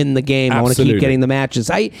want to win the game. I want to keep getting the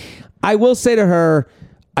matches. I will say to her,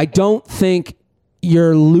 I don't think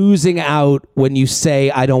you're losing out when you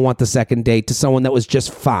say I don't want the second date to someone that was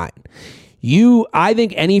just fine. I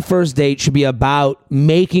think any first date should be about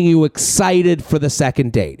making you excited for the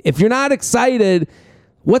second date. If you're not excited,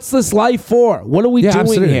 what's this life for? What are we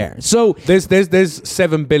doing here? So there's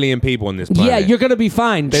 7 billion people on this planet. Yeah, you're going to be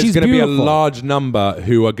fine. There's going to be a large number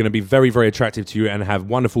who are going to be very, very attractive to you and have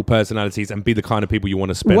wonderful personalities and be the kind of people you want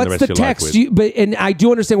to spend the rest of your life with. And I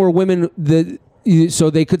do understand where women so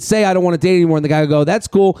they could say, I don't want to date anymore, and the guy would go, that's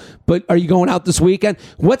cool, but are you going out this weekend?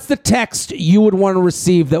 What's the text you would want to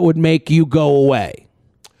receive that would make you go away?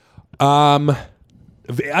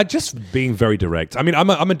 Just being very direct. I mean, I'm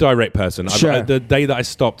a direct person. Sure. The day that I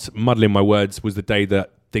stopped muddling my words was the day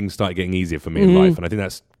that things started getting easier for me in life, and I think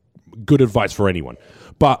that's good advice for anyone.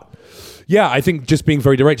 But yeah, I think just being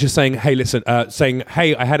very direct, just saying, hey, listen, I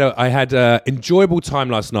had a enjoyable time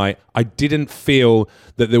last night. I didn't feel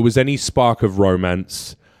that there was any spark of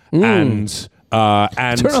romance, and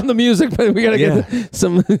turn on the music, but we gotta get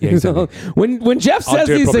some. Exactly. When Jeff says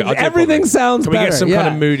these things, everything sounds better. Can we get some kind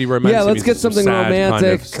of moody romantic? Yeah, let's get something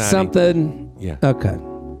romantic, kind of something. Yeah. Okay.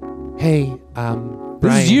 Hey, This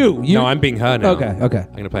Brian. is you. No, I'm being her now. Okay.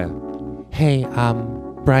 I'm gonna play her. Hey,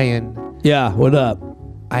 Brian. Yeah. What up?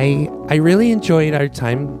 I really enjoyed our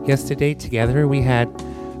time yesterday together. We had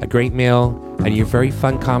a great meal and your very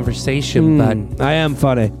fun conversation, but I am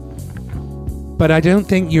funny. But I don't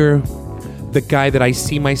think you're the guy that I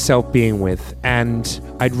see myself being with, and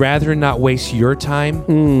I'd rather not waste your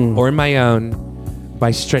time or my own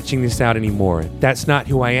by stretching this out anymore. That's not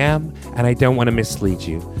who I am, and I don't want to mislead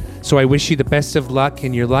you. So I wish you the best of luck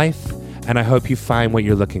in your life, and I hope you find what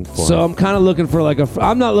you're looking for. So I'm kind of looking for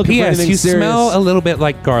I'm not looking for anything you serious. smell a little bit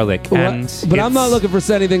like garlic, but I'm not looking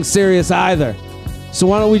for anything serious either. So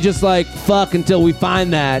why don't we just fuck until we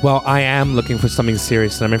find that? Well, I am looking for something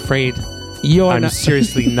serious, and I'm afraid I'm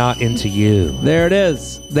seriously not into you. There it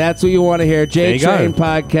is. That's what you want to hear. JTrain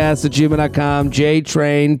Podcast at gmail.com.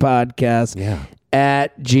 JTrain Podcast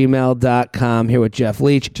at gmail.com. Here with Jeff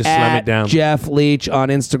Leach. Just slam it down. Jeff Leach on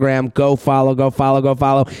Instagram. Go follow.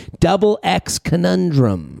 Double X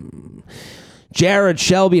Conundrum. Jared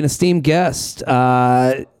Shelby, an esteemed guest.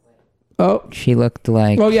 She looked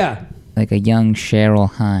like... Oh, yeah. Like a young Cheryl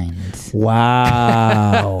Hines.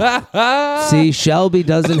 Wow. See, Shelby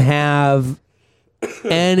doesn't have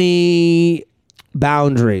any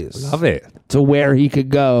boundaries. Love it. To where he could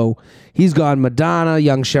go. He's gone Madonna,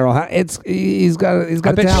 young Cheryl Hines. He's got a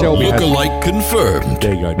talent. Shelby Lookalike confirmed.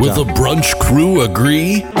 There you go. Will the brunch crew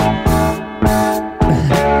agree?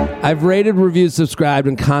 I've rated, reviewed, subscribed,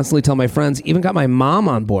 and constantly tell my friends. Even got my mom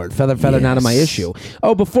on board. Feather, not of my issue.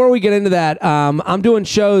 Oh, before we get into that, I'm doing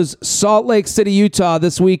shows Salt Lake City, Utah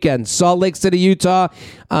this weekend. Salt Lake City, Utah.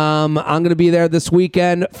 I'm going to be there this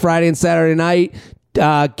weekend, Friday and Saturday night.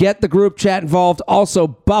 Get the group chat involved. Also,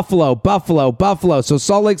 Buffalo. So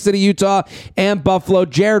Salt Lake City, Utah, and Buffalo.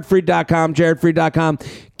 JaredFreed.com.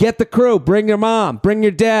 Get the crew. Bring your mom. Bring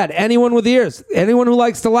your dad. Anyone with ears. Anyone who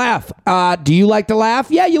likes to laugh. Do you like to laugh?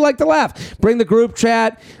 Yeah, you like to laugh. Bring the group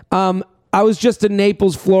chat. I was just in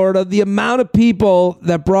Naples, Florida. The amount of people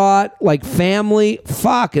that brought family,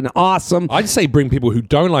 fucking awesome. I'd say bring people who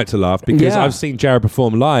don't like to laugh because I've seen Jared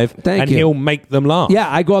perform live and he'll make them laugh. Yeah,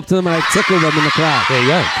 I go up to them and I tickle them in the crowd. There you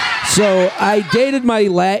go. So I dated my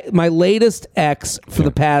latest ex for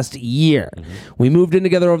the past year. We moved in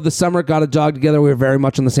together over the summer, got a dog together. We were very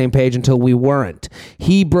much on the same page until we weren't.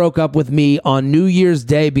 He broke up with me on New Year's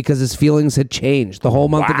Day because his feelings had changed. The whole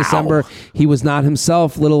month of December, he was not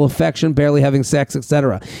himself, little affection, barely having sex,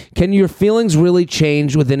 etc. Can your feelings really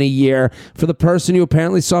change within a year for the person you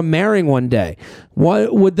apparently saw marrying one day?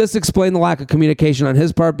 Would this explain the lack of communication on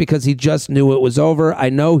his part because he just knew it was over? I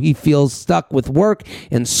know he feels stuck with work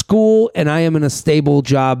and school, and I am in a stable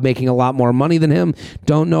job making a lot more money than him.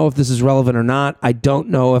 Don't know if this is relevant or not. I don't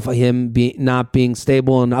know if him not being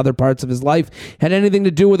stable in other parts of his life had anything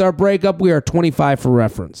to do with our breakup. We are 25 for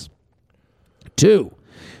reference. 2.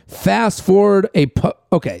 Fast forward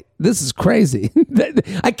okay, this is crazy.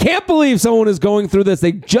 I can't believe someone is going through this.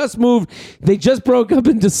 They just moved. They just broke up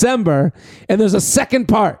in December, and there's a second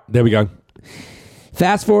part. There we go.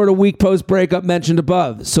 Fast forward a week post breakup mentioned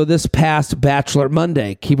above. So this past Bachelor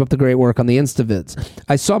Monday, keep up the great work on the Instavids.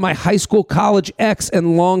 I saw my high school college ex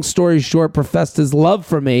and long story short professed his love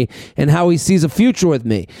for me and how he sees a future with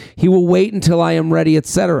me. He will wait until I am ready,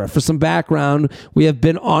 etc. For some background, we have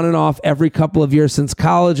been on and off every couple of years since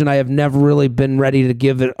college and I have never really been ready to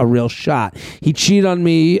give it a real shot. He cheated on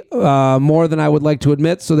me more than I would like to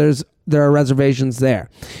admit, so there are reservations there.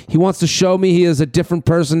 He wants to show me he is a different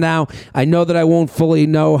person now. I know that I won't fully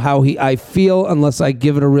know how I feel unless I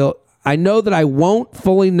give it a real... I know that I won't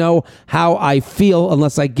fully know how I feel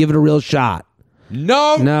unless I give it a real shot.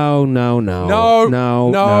 No.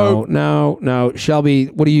 Shelby,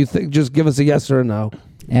 what do you think? Just give us a yes or a no.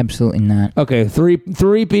 Absolutely not. Okay,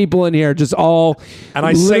 three people in here just all... And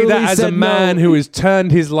I say that as a man who has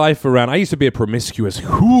turned his life around. I used to be a promiscuous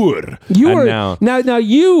whore. Now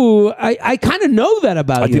you, I kind of know that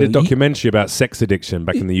about you. I did a documentary about sex addiction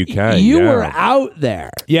back in the UK. You were out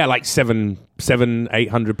there. Yeah, like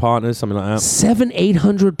 800 partners, something like that.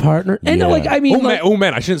 700-800 partners? And yeah. like, I mean... All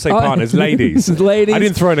men. I shouldn't say partners. Ladies. Ladies. I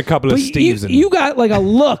didn't throw in a couple of Steves. You got like a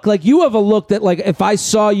look. Like you have a look that like if I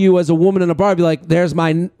saw you as a woman in a bar, I'd be like, there's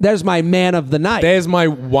my man of the night. There's my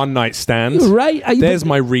one night stand. Right. There's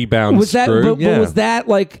my rebound screw. But was that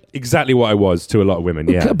like... Exactly what I was to a lot of women,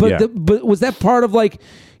 yeah. But was that part of like...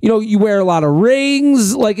 You know, you wear a lot of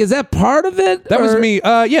rings. Like, is that part of it? That was me.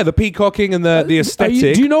 The peacocking and the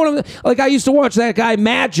aesthetic. Do you know what I'm... Like, I used to watch that guy,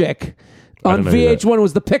 Magic, on VH1,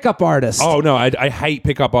 was the pickup artist. Oh, no, I hate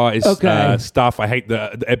pickup artist stuff. I hate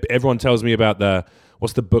everyone tells me about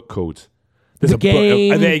what's the book called? There's a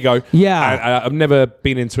game. Book. There you go. Yeah. I've never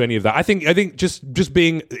been into any of that. I think just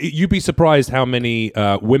being... You'd be surprised how many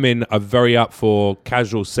women are very up for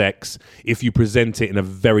casual sex if you present it in a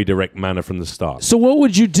very direct manner from the start. So what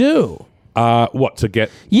would you do? What to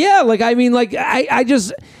get? Yeah, like I mean, like I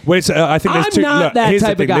just. Well, I think there's I'm not that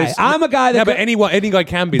type of guy. I'm a guy that. No, but any guy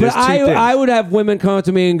can be. But there's two things. I would have women come up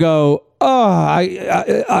to me and go, "Oh,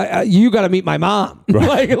 you got to meet my mom,"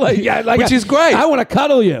 right. Which is great. I want to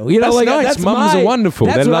cuddle you. You know, that's nice. That's mums are wonderful.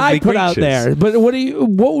 That's They're what lovely I put creatures. out there. But what do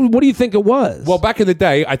you think it was? Well, back in the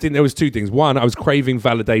day, I think there was two things. One, I was craving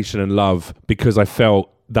validation and love because I felt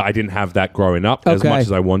that I didn't have that growing up as much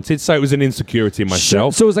as I wanted. So it was an insecurity in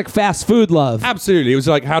myself. So it was like fast food love. Absolutely. It was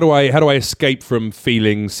like, how do I escape from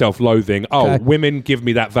feeling self-loathing? Oh, women give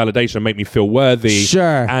me that validation and make me feel worthy.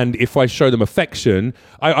 Sure. And if I show them affection,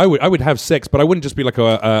 I would have sex, but I wouldn't just be like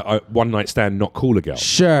a one-night stand, not cool a girl.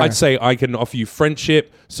 Sure. I'd say I can offer you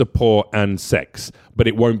friendship, support, and sex, but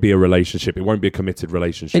it won't be a relationship. It won't be a committed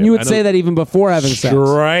relationship. And you would say that even before having sex?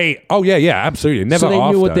 Straight. Oh, yeah, absolutely. Never so they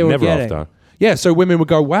after. Knew what they were never getting. after. Yeah, so women would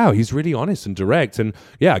go, wow, he's really honest and direct. And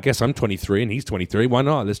yeah, I guess I'm 23 and he's 23. Why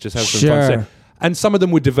not? Let's just have some fun. And some of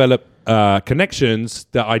them would develop connections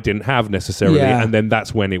that I didn't have necessarily. Yeah. And then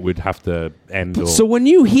that's when it would have to end. So when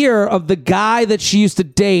you hear of the guy that she used to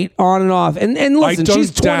date on and off, and listen,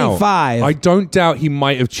 she's 25. I don't doubt he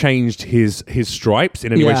might have changed his stripes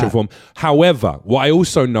in any way, shape, or form. However, what I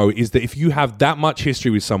also know is that if you have that much history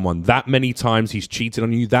with someone, that many times he's cheated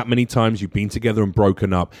on you, that many times you've been together and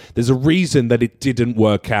broken up, there's a reason that it didn't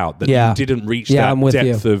work out, that you didn't reach that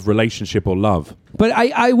depth of relationship or love. But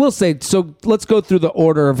I will say, so let's go through the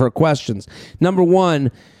order of her questions. Number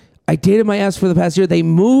one, I dated my ex for the past year. They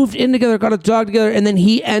moved in together, got a dog together, and then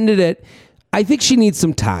he ended it. I think she needs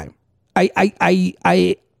some time.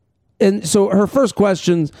 And so her first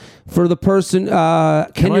questions for the person, can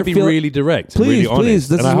I be really direct? Please, really honest? please.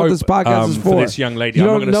 This is what this podcast is for. For this young lady, I'm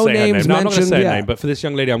not going to say her name. No, I'm not going to say her name, but for this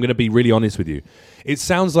young lady, I'm going to be really honest with you. It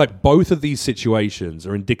sounds like both of these situations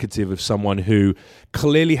are indicative of someone who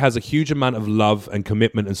clearly has a huge amount of love and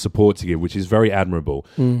commitment and support to give, which is very admirable,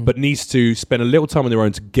 but needs to spend a little time on their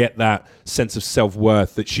own to get that sense of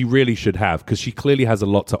self-worth that she really should have, because she clearly has a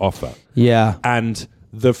lot to offer. Yeah. And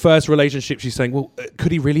the first relationship, she's saying, well,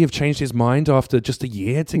 could he really have changed his mind after just a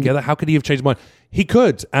year together? How could he have changed his mind? He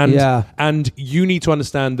could. And you need to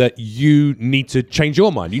understand that you need to change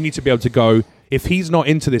your mind. You need to be able to go, if he's not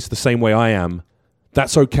into this the same way I am,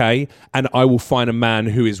 that's okay, and I will find a man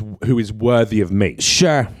who is worthy of me.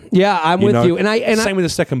 Sure. Yeah, I'm with you. And same with the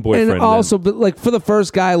second boyfriend. And also, but like for the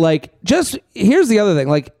first guy, like just here's the other thing.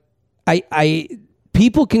 Like I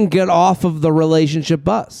people can get off of the relationship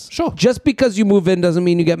bus. Sure. Just because you move in doesn't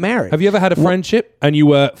mean you get married. Have you ever had a friendship and you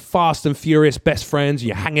were fast and furious best friends,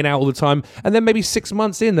 you're hanging out all the time, and then maybe 6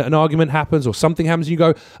 months in that an argument happens or something happens and you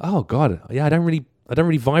go, oh God, yeah, I don't really I don't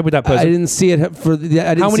really vibe with that I person. didn't see it I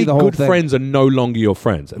didn't How see many the whole good thing. friends are no longer your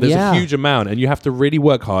friends? There's Yeah. a huge amount, and you have to really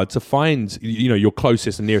work hard to find, your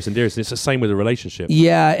closest and nearest and dearest. And it's the same with a relationship.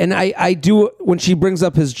 Yeah, and I do, when she brings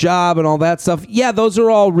up his job and all that stuff, yeah, those are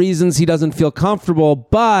all reasons he doesn't feel comfortable,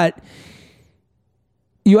 but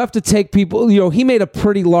you have to take people, he made a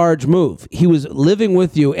pretty large move. He was living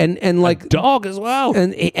with you and like Dog as well.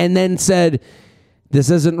 and then said, this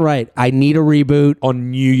isn't right. I need a reboot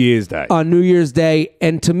On New Year's Day. on New Year's Day.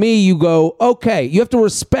 And to me, you go, okay, you have to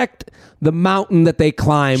respect the mountain that they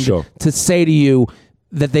climbed Sure. to say to you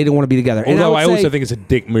that they didn't want to be together. And Although would I say, also think it's a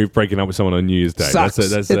dick move breaking up with someone on New Year's Day. sucks.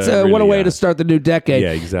 That's It's really, what a way to start the new decade.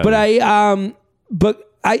 Yeah, exactly.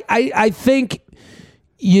 But I think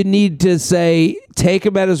you need to say, take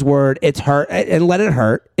him at his word. It's hurt and let it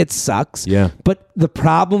hurt. It sucks. Yeah. But the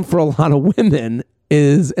problem for a lot of women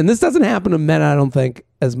is, and this doesn't happen to men, I don't think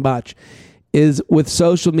as much, is with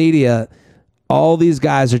social media, all these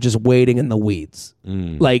guys are just waiting in the weeds.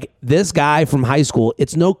 Like this guy from high school,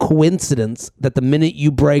 it's no coincidence that the minute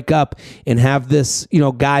you break up and have this,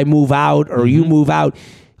 guy move out or you move out,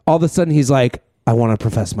 all of a sudden he's like, I want to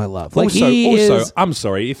profess my love. Like Also, I'm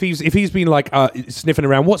sorry if he's been like sniffing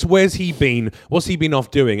around. Where's he been? What's he been off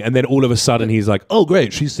doing? And then all of a sudden he's like, oh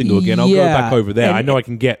great, she's single again. I'll go Yeah. back over there. And- I know I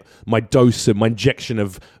can get my injection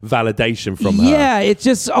of validation from her. Yeah, it's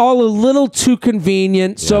just all a little too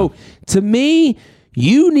convenient. So to me,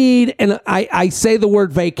 you need, and I say the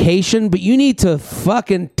word vacation, but you need to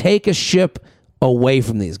fucking take a ship away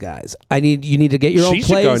from these guys. You need to get your own She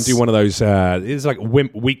place. should go and do one of those. It's like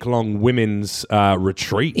week-long women's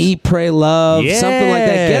retreats. Eat, pray, love, something like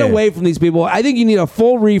that. Get Yeah. away from these people. I think you need a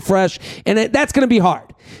full refresh, and that's going to be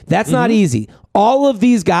hard. That's not easy. All of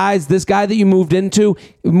these guys, this guy that you moved in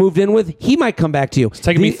with, he might come back to you. It's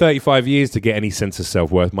taken me 35 years to get any sense of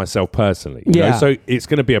self-worth myself personally. you know? Yeah. So it's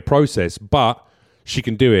going to be a process, but she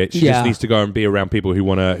can do it. She Yeah. just needs to go and be around people who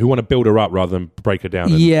want to build her up rather than break her down.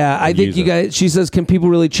 Yeah, I and think use you her. guys. She says, "Can people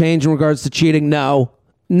really change in regards to cheating?" No,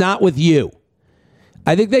 not with you.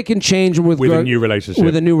 I think they can change with a new relationship.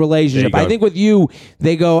 With a new relationship, There you I go. think with you,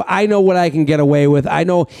 they go, "I know what I can get away with. I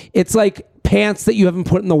know it's like pants that you haven't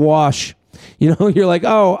put in the wash." You're like,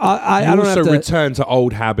 "Oh, I You don't also have to." return to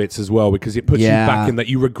old habits as well because it puts you Yeah. back in that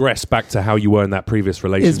you regress back to how you were in that previous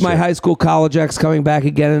relationship. Is my high school college ex coming back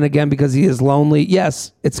again and again because he is lonely?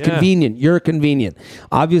 Yes, it's convenient. You're convenient.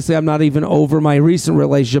 Obviously, I'm not even over my recent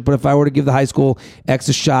relationship, but if I were to give the high school ex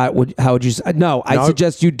a shot, how would you say? No, I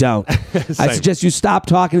suggest you don't. I suggest you stop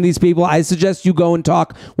talking to these people. I suggest you go and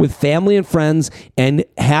talk with family and friends and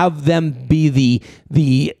have them be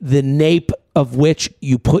the nape of which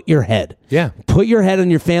you put your head. Yeah. Put your head on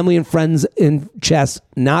your family and friends in chest,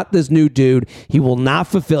 not this new dude. He will not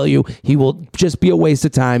fulfill you. He will just be a waste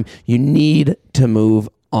of time. You need to move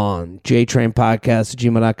on.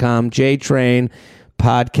 JTrainPodcast@gmail.com.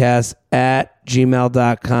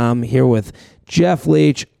 JTrainPodcast@gmail.com. Here with Jeff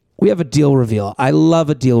Leach. We have a deal reveal. I love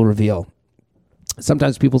a deal reveal.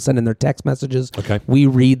 Sometimes people send in their text messages. Okay. We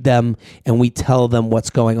read them and we tell them what's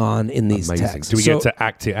going on in these Amazing. texts. Do we So- get to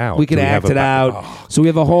act it out? we can Do act have it a out. back- Oh. So we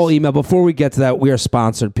have a whole email. Before we get to that, we are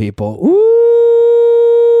sponsored, people. Ooh.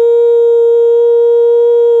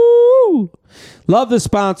 Love the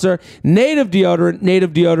sponsor. Native Deodorant,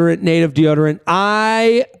 Native Deodorant, Native Deodorant.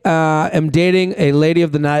 I am dating a lady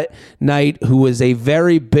of the night who is a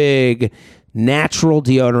very big natural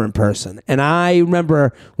deodorant person. And I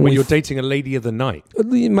remember when You're dating a lady of the night. my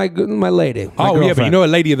lady. my Oh, yeah, but girlfriend. you know a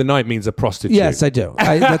lady of the night means a prostitute. Yes, I do.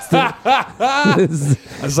 That's the. this,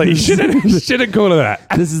 I was like, you shouldn't call her that.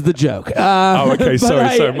 this is the joke. Oh, okay.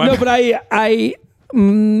 Sorry.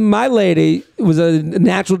 My lady was a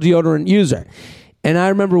natural deodorant user. And I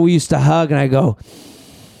remember we used to hug and I go,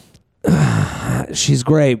 she's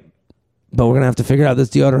great, but we're going to have to figure out this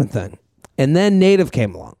deodorant thing. And then Native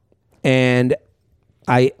came along and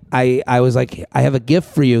I was like, I have a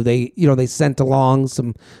gift for you. They sent along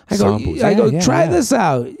some, Samples. try this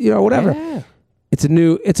out, whatever. Yeah. It's a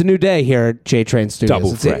new day here at J Train Studios.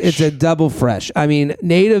 Double fresh. It's a double fresh. I mean,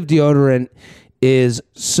 Native deodorant is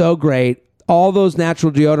so great. All those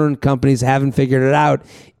natural deodorant companies haven't figured it out.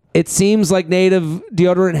 It seems like Native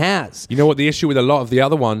deodorant has. You know what the issue with a lot of the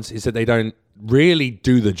other ones is that they don't really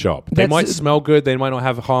do the job. They might smell good, they might not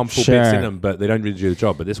have harmful bits in them, but they don't really do the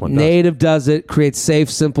job. But this one does. Native does it, creates safe,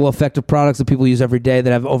 simple, effective products that people use every day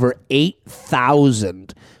that have over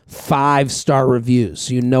 8,000 5-star reviews,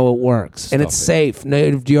 so you know it works. And it's safe.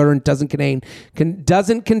 Native deodorant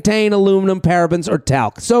doesn't contain aluminum, parabens, or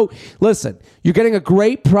talc. So listen, you're getting a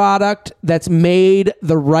great product that's made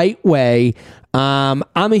the right way. I'm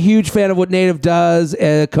a huge fan of what Native does.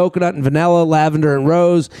 Coconut and vanilla, lavender and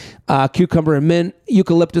rose, cucumber and mint,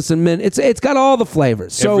 eucalyptus and mint. It's got all the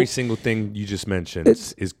flavors. So every single thing you just mentioned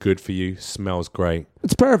is good for you. Smells great.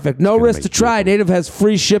 It's perfect. No risk to try. Native has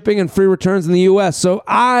free shipping and free returns in the U.S. So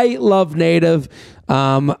I love Native.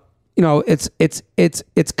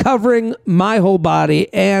 It's covering my whole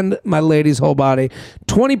body and my lady's whole body.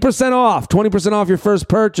 20% off. 20% off your first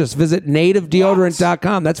purchase. Visit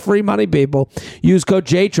nativedeodorant.com. That's free money, people. Use code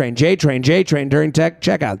JTRAIN during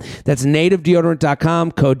checkout. That's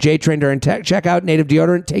nativedeodorant.com. Code JTRAIN during checkout. Native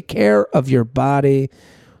Deodorant. Take care of your body.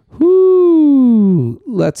 Whoo.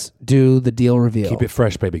 Let's do the deal reveal. Keep it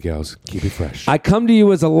fresh, baby girls. Keep it fresh. I come to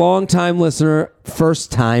you as a long-time listener,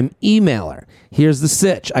 first-time emailer. Here's the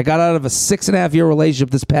sitch. I got out of a 6.5-year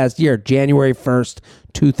relationship this past year, January 1st,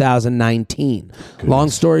 2019. Goodness. Long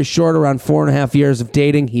story short, around 4.5 years of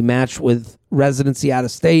dating, he matched with residency out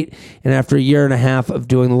of state, and after 1.5 years of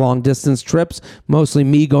doing long distance trips, mostly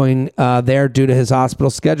me going there due to his hospital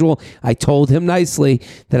schedule, I told him nicely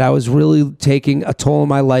that I was really taking a toll on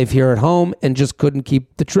my life here at home and just couldn't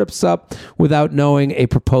keep the trips up without knowing a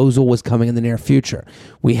proposal was coming in the near future.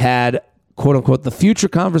 We had quote unquote the future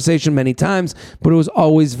conversation many times, but it was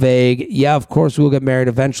always vague. Yeah, of course we'll get married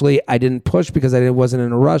eventually. I didn't push because I wasn't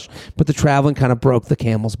in a rush, but the traveling kind of broke the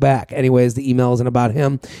camel's back. Anyways, the email isn't about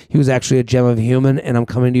him. He was actually a gem of a human, and I'm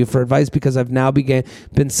coming to you for advice because I've now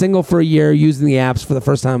been single for a year, using the apps for the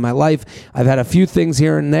first time in my life. I've had a few things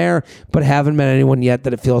here and there, but haven't met anyone yet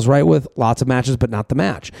that it feels right with. Lots of matches, but not the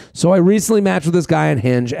match. So I recently matched with this guy on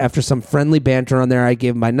Hinge. After some friendly banter on there, I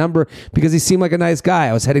gave him my number because he seemed like a nice guy.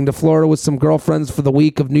 I was heading to Florida with some girlfriends for the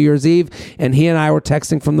week of New Year's Eve, and he and I were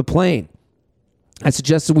texting from the plane. I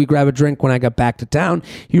suggested we grab a drink when I got back to town.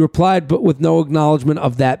 He replied, but with no acknowledgement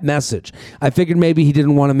of that message. I figured maybe he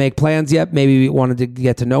didn't want to make plans yet. Maybe he wanted to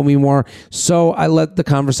get to know me more. So I let the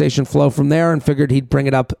conversation flow from there and figured he'd bring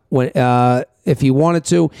it up when if he wanted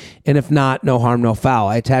to, and if not, no harm, no foul.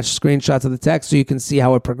 I attached screenshots of the text so you can see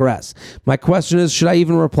how it progressed. My question is, should I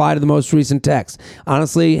even reply to the most recent text?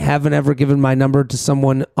 Honestly, haven't ever given my number to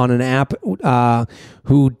someone on an app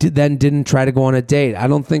who then didn't try to go on a date. I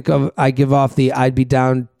don't think I give off the I'd be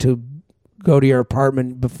down to go to your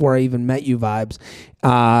apartment before I even met you vibes,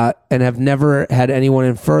 and have never had anyone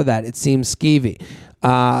infer that. It seems skeevy.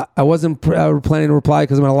 I wasn't planning to reply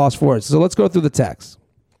because I'm at a loss for words. So let's go through the text.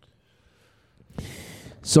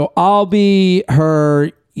 So I'll be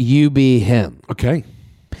her, you be him. Okay.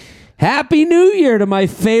 Happy New Year to my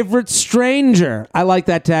favorite stranger. I like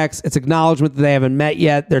that text. It's acknowledgement that they haven't met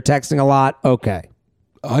yet. They're texting a lot. Okay.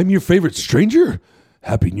 I'm your favorite stranger?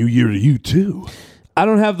 Happy New Year to you, too. I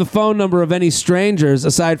don't have the phone number of any strangers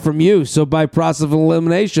aside from you, so by process of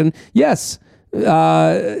elimination, yes.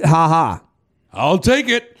 Ha. I'll take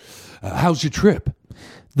it. How's your trip?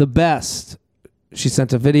 The best. She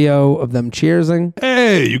sent a video of them cheersing.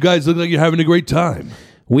 Hey, you guys look like you're having a great time.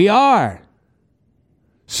 We are.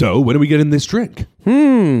 So, when are we getting this drink?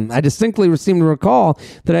 I distinctly seem to recall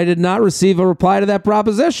that I did not receive a reply to that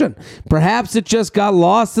proposition. Perhaps it just got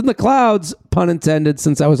lost in the clouds, pun intended,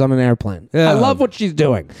 since I was on an airplane. Yeah. I love what she's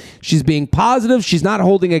doing. She's being positive. She's not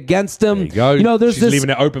holding against him. There you go. There's she's leaving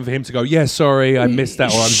it open for him to go, yeah, sorry, I missed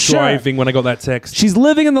that, or I'm driving when I got that text. She's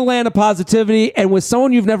living in the land of positivity, and with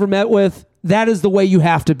someone you've never met with, that is the way you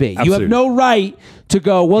have to be. Absolutely. You have no right to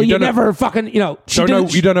go, well, you never fucking, you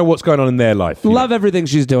don't know what's going on in their life. Love everything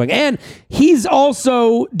she's doing. And he's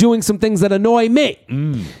also doing some things that annoy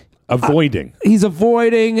me. Avoiding. He's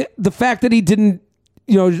avoiding the fact that he didn't,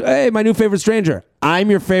 hey, my new favorite stranger. I'm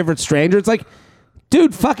your favorite stranger. It's like,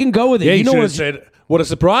 dude, fucking go with it. Yeah, you should have said, what a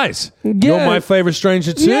surprise. Yeah. You're my favorite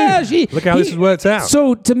stranger too. Yeah, look how this has worked out.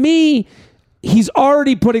 So to me, he's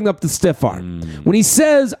already putting up the stiff arm. When he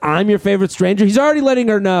says, I'm your favorite stranger, he's already letting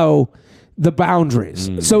her know the boundaries.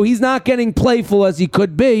 So he's not getting playful as he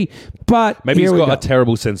could be, but maybe he's got a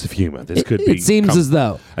terrible sense of humor. This could be. It seems as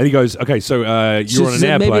though. And he goes, okay, so you're on an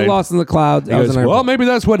airplane. Maybe lost in the clouds. He goes, well, maybe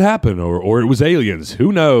that's what happened, or it was aliens.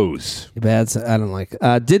 Who knows? I don't like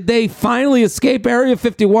it. Did they finally escape Area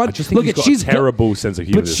 51? I just think she's got a terrible sense of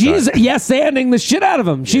humor. But she's yes-anding the shit out of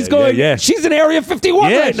him. She's going, she's in Area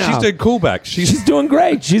 51 right now. She's doing callback. She's doing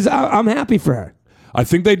great. I'm happy for her. I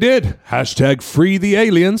think they did. # free the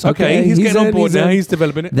aliens. Okay, he's getting on board now. He's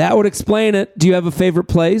developing it. That would explain it. Do you have a favorite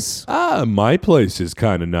place? My place is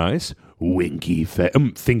kind of nice.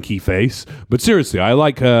 thinky face. But seriously, I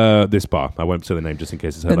like this bar. I won't say the name just in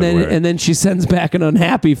case it's her. And then she sends back an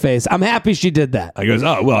unhappy face. I'm happy she did that. I goes,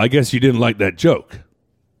 oh, well, I guess you didn't like that joke.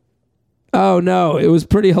 Oh, no. It was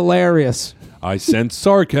pretty hilarious. I sense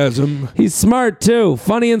sarcasm. He's smart, too.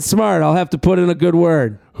 Funny and smart. I'll have to put in a good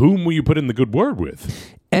word. Whom will you put in the good word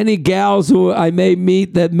with? Any gals who I may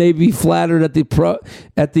meet that may be flattered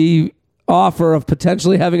at the offer of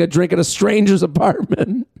potentially having a drink at a stranger's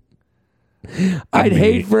apartment. I'd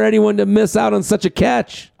hate for anyone to miss out on such a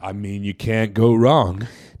catch. I mean, you can't go wrong.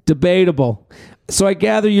 Debatable. So I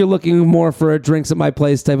gather you're looking more for a drinks at my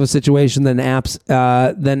place type of situation than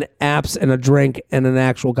apps and a drink and an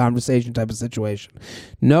actual conversation type of situation.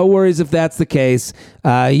 No worries if that's the case.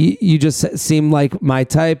 You just seem like my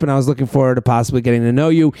type, and I was looking forward to possibly getting to know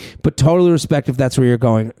you. But totally respect if that's where you're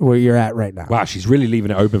going, where you're at right now. Wow, she's really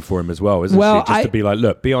leaving it open for him as well, isn't she? Just to be like,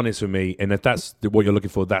 look, be honest with me, and if that's what you're looking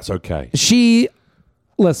for, that's okay.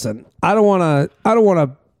 Listen, I don't want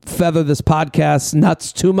to feather this podcast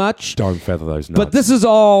nuts too much. Don't feather those nuts. But this is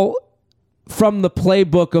all from the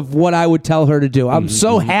playbook of what I would tell her to do. I'm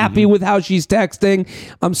so happy with how she's texting.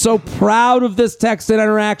 I'm so proud of this text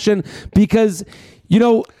interaction because, I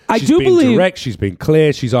do believe... She's being direct. She's being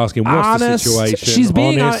clear. She's asking what's honest, the situation. She's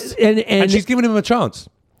being honest. And she's giving him a chance.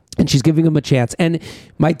 And she's giving him a chance. And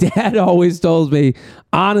my dad always told me,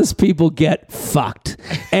 honest people get fucked.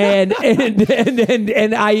 And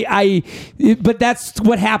I but that's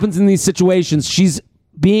what happens in these situations. She's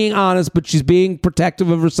being honest, but she's being protective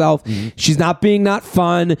of herself. She's not being not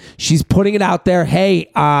fun. She's putting it out there.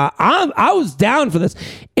 Hey, I was down for this.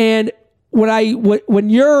 And when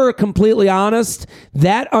you're completely honest,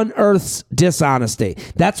 that unearths dishonesty.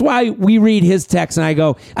 That's why we read his text and I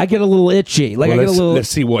get a little itchy. Like, let's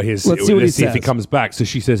see what he says. If he comes back. So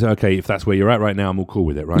she says, okay, if that's where you're at right now, I'm all cool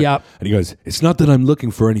with it, right? Yep. And he goes, it's not that I'm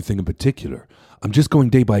looking for anything in particular. I'm just going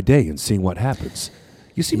day by day and seeing what happens.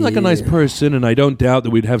 You seem like a nice person, and I don't doubt that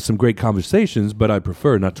we'd have some great conversations, but I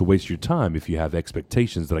prefer not to waste your time if you have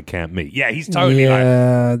expectations that I can't meet. Yeah, he's totally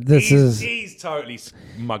he's totally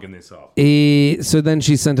mugging this off. So then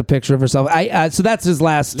she sent a picture of herself. So that's his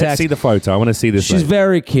last text. Let's see the photo. I want to see this. She's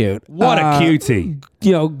very cute. What a cutie.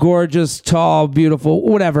 Gorgeous, tall, beautiful,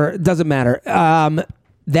 whatever. It doesn't matter.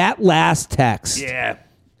 That last text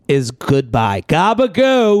is goodbye.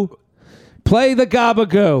 Gabagoo. Play the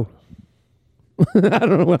Gabagoo. I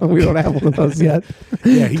don't know. We don't have one of those yet.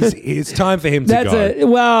 Yeah, it's time for him to go.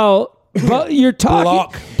 Well, but you're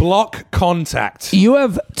talking... Block contact. You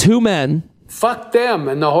have two men. Fuck them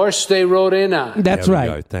and the horse they rode in on. That's right.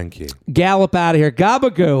 Go. Thank you. Gallop out of here.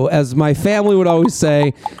 Gabagoo, as my family would always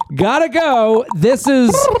say. Gotta go. This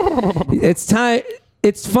is... It's time...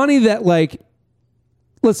 It's funny that,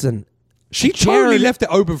 listen... She totally left it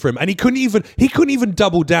open for him, and he couldn't even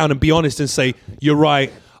double down and be honest and say, you're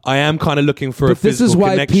right, I am kind of looking for a physical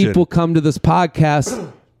connection. This is why people come to this podcast.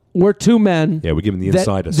 We're two men. Yeah, we're giving the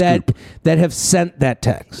insider scoop. That have sent that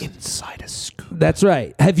text. Insider scoop. That's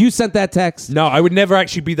right. Have you sent that text? No, I would never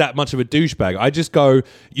actually be that much of a douchebag. I just go,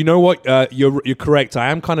 you know what? You're correct. I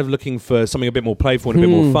am kind of looking for something a bit more playful and a bit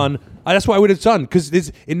more fun. That's what I would have done, because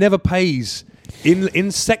it never pays.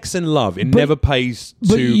 In sex and love, never pays to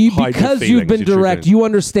hide your feelings. Because you've been direct, you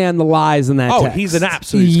understand the lies in that text. Oh, he's an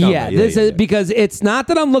absolute scumbag. Yeah, because it's not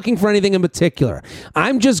that I'm looking for anything in particular.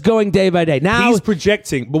 I'm just going day by day. Now he's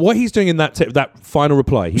projecting, but what he's doing in that final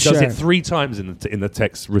reply, he does it 3 times in the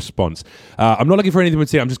text response. I'm not looking for anything in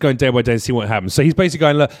particular. I'm just going day by day and see what happens. So he's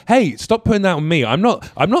basically going, hey, stop putting that on me. I'm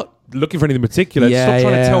not looking for anything particular. Stop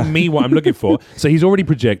trying to tell me what I'm looking for. So he's already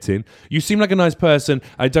projecting. You seem like a nice person.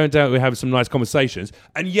 I don't doubt we have some nice conversations.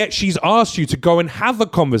 And yet she's asked you to go and have a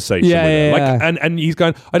conversation with her. And he's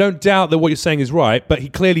going, I don't doubt that what you're saying is right, but he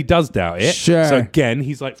clearly does doubt it. Sure. So again,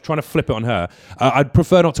 he's trying to flip it on her. I'd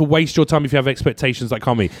prefer not to waste your time if you have expectations like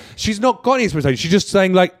me. She's not got any expectations. She's just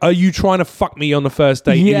saying are you trying to fuck me on the first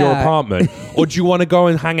date in your apartment? Or do you want to go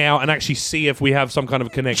and hang out and actually see if we have some kind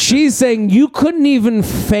of connection? She's saying you couldn't even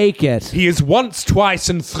fake it. He is once, twice,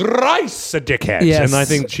 and thrice a dickhead. Yes. And I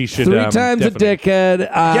think she should 3 times a dickhead.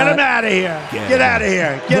 Get him out of here. Get out of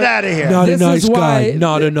here. Get out of here. Not a nice guy.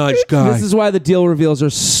 Not a nice guy. This is why the deal reveals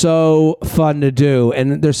are so fun to do,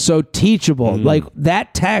 and they're so teachable. Like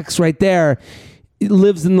that text right there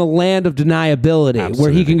lives in the land of deniability. Absolutely.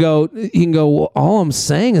 Where he can go, well, all I'm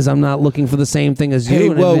saying is I'm not looking for the same thing as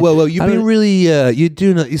you. Hey, well, you've been really, you're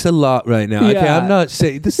doing it's a lot right now. Yeah. Okay, I'm not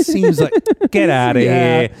saying, this seems like, get out of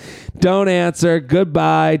here. Don't answer.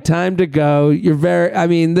 Goodbye. Time to go.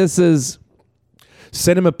 This is...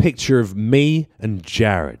 send him a picture of me and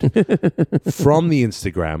Jared from the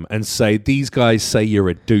Instagram and say, these guys say you're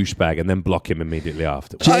a douchebag, and then block him immediately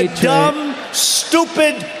after. Dumb,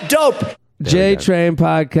 stupid dope.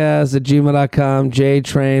 JTrainPodcast at gmail.com.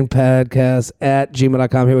 JTrainPodcast at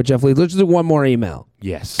gmail.com. Here with Jeff Leach. Let's just do one more email.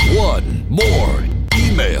 Yes. One more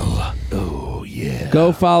email. Oh, yeah.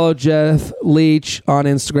 Go follow Jeff Leach on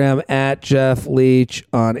Instagram at Jeff Leach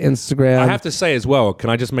on Instagram. I have to say as well, can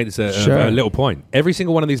I just make this a little point? Every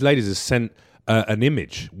single one of these ladies has sent an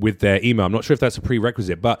image with their email. I'm not sure if that's a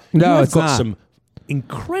prerequisite, but it's got not. some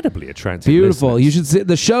incredibly attractive Beautiful. listeners. You should see,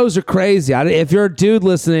 the shows are crazy. If you're a dude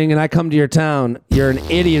listening and I come to your town, you're an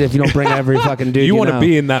idiot if you don't bring every fucking dude. You want to know.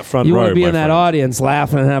 be in that front row. You want to be my in that friend. audience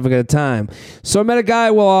laughing and having a good time. So I met a guy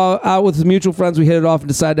while out with mutual friends. We hit it off and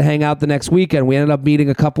decided to hang out the next weekend. We ended up meeting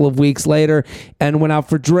a couple of weeks later and went out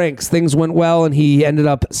for drinks. Things went well and he ended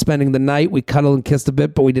up spending the night. We cuddled and kissed a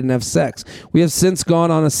bit, but we didn't have sex. We have since gone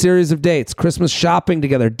on a series of dates, Christmas shopping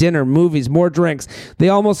together, dinner, movies, more drinks. They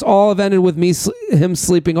almost all have ended with him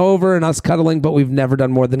sleeping over and us cuddling, but we've never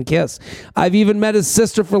done more than kiss. I've even met his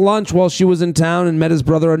sister for lunch while she was in town and met his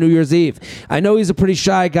brother on New Year's Eve. I know he's a pretty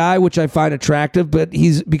shy guy, which I find attractive, but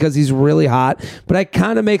because he's really hot, but it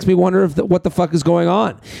kind of makes me wonder what the fuck is going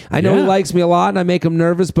on. I know he likes me a lot and I make him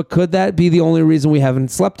nervous, but could that be the only reason we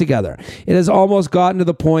haven't slept together? It has almost gotten to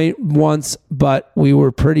the point once, but we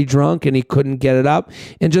were pretty drunk and he couldn't get it up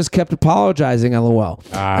and just kept apologizing, LOL.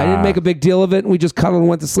 I didn't make a big deal of it and we just cuddled and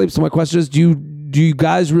went to sleep. So my question is, do you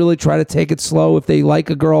guys really try to take it slow if they like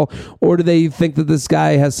a girl, or do they think that this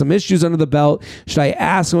guy has some issues under the belt? Should I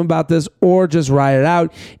ask him about this or just ride it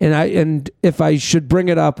out? And if I should bring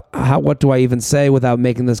it up, what do I even say without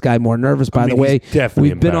making this guy more nervous? By the way,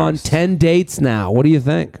 we've been on 10 dates now. What do you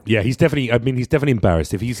think? Yeah, he's definitely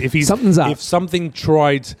embarrassed. If he's something's up. If something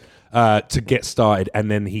tried to get started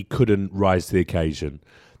and then he couldn't rise to the occasion,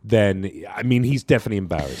 then he's definitely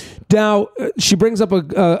embarrassed. Now, she brings up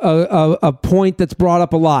a point that's brought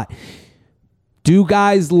up a lot. Do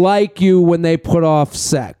guys like you when they put off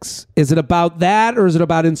sex? Is it about that, or is it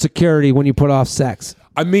about insecurity when you put off sex?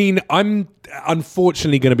 I'm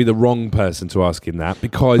unfortunately going to be the wrong person to ask him that,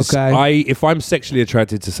 because if I'm sexually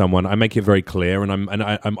attracted to someone, I make it very clear, and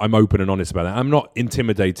I'm open and honest about that. I'm not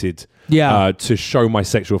intimidated to show my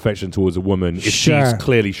sexual affection towards a woman if she's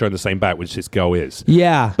clearly shown the same back, which this girl is.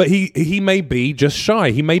 Yeah, but he may be just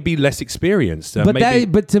shy. He may be less experienced.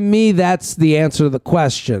 But to me, that's the answer to the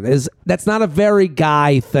question. That's not a very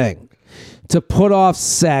guy thing. To put off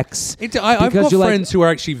sex. I've got friends who are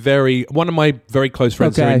actually one of my very close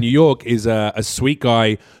friends here in New York is a sweet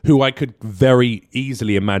guy who I could very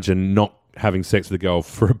easily imagine not having sex with a girl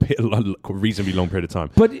for a reasonably long period of time,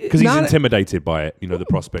 because he's intimidated by it, the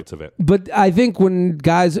prospect of it. But I think when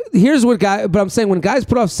guys, but I'm saying when guys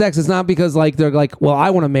put off sex, it's not because they're like, well, I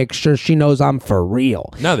want to make sure she knows I'm for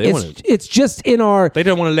real. No, it's just in our. They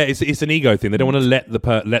don't want to let. It's an ego thing. They don't want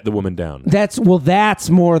to let the woman down. That's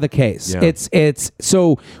more the case. Yeah. It's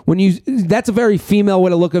so that's a very female way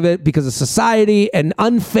to look at it, because of society and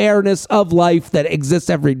unfairness of life that exists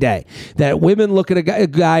every day. That women look at a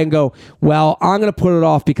guy and go, well, I'm going to put it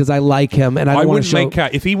off because I like him and I don't want to show. Make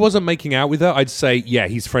out. If he wasn't making out with her, I'd say, yeah,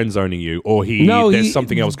 he's friend zoning you, or there's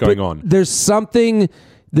something else going on.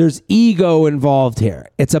 There's ego involved here.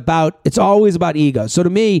 It's always about ego. So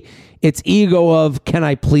to me, it's ego of, can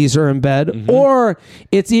I please her in bed? Or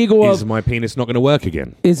it's ego of, is my penis not going to work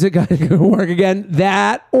again? Is it going to work again?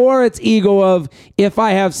 That, or it's ego of, if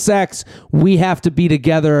I have sex, we have to be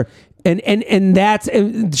together.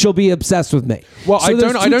 And she'll be obsessed with me. Well, so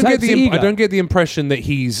I don't get the impression that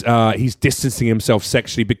he's distancing himself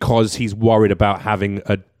sexually because he's worried about having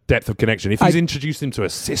a depth of connection. If he's introduced him to a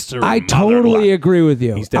sister, I totally agree with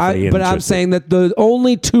you. He's definitely but I'm saying that the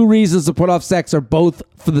only two reasons to put off sex are both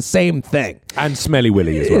for the same thing. And smelly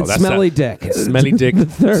willy as well. It's smelly dick. Smelly dick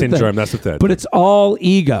syndrome. That's the third. But it's all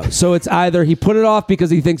ego. So it's either he put it off because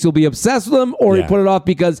he thinks you'll be obsessed with him, or he put it off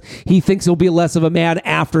because he thinks he'll be less of a man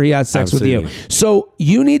after he has sex with you. So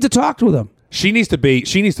you need to talk with him. She needs to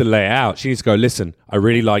lay it out. She needs to go, listen, I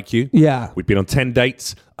really like you. Yeah. We've been on 10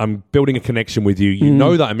 dates. I'm building a connection with you. You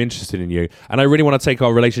know that I'm interested in you. And I really want to take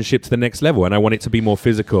our relationship to the next level. And I want it to be more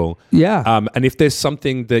physical. Yeah. And if there's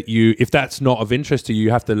something if that's not of interest to you, you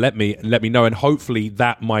have to let me know. And hopefully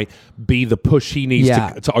that might be the push he needs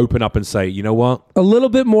to open up and say, you know what? A little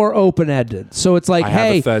bit more open-ended. So it's like, I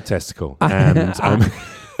hey. have a third testicle. And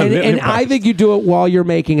And I think you do it while you're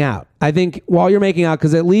making out. I think while you're making out,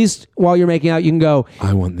 because at least while you're making out, you can go,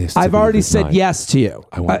 I want this. I've already said yes to you.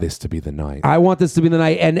 I want this to be the night. I want this to be the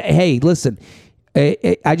night. And hey, listen,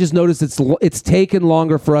 I just noticed it's taken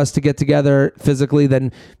longer for us to get together physically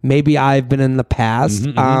than maybe I've been in the past.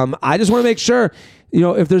 I just want to make sure,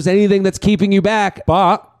 if there's anything that's keeping you back.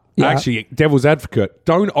 But actually, devil's advocate,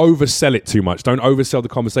 don't oversell it too much. Don't oversell the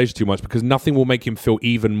conversation too much, because nothing will make him feel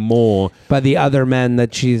even more by the other men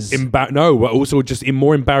that she's but also just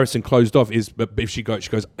more embarrassed and closed off is if she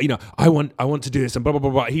goes, I want to do this and blah blah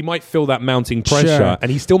blah blah. He might feel that mounting pressure,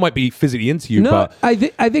 and he still might be physically into you. But I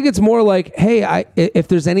think it's more like, hey, if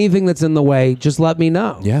there's anything that's in the way, just let me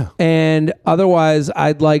know. Yeah. And otherwise,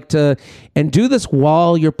 I'd like to do this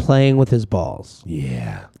while you're playing with his balls.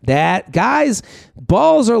 Yeah. That guys,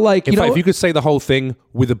 balls are like in fact, if you could say the whole thing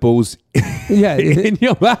with the balls, in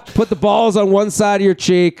your mouth. Put the balls on one side of your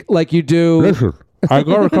cheek like you do. Listen, I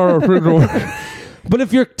got a car. But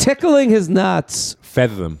if you're tickling his nuts,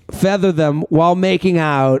 feather them while making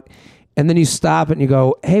out, and then you stop and you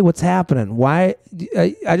go, "Hey, what's happening? Why?"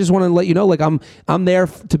 I just want to let you know, like I'm there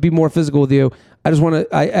to be more physical with you. I just want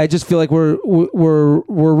to. I just feel like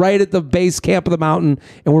we're right at the base camp of the mountain,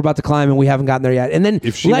 and we're about to climb, and we haven't gotten there yet. And then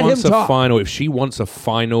if she wants a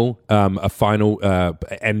final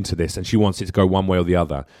end to this, and she wants it to go one way or the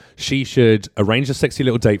other, she should arrange a sexy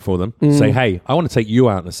little date for them. Say, hey, I want to take you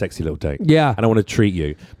out on a sexy little date. Yeah, and I want to treat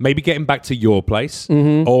you. Maybe get him back to your place,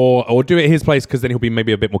 or do it at his place, because then he'll be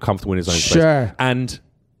maybe a bit more comfortable in his own place. And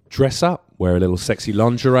dress up, wear a little sexy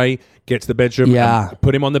lingerie, get to the bedroom, and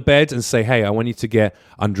put him on the bed and say, hey, I want you to get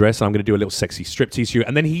undressed, and I'm going to do a little sexy striptease to you.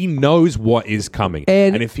 And then he knows what is coming.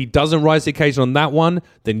 And if he doesn't rise to the occasion on that one,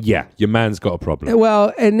 then your man's got a problem.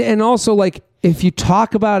 Well, and also, like, if you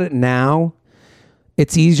talk about it now,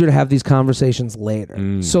 it's easier to have these conversations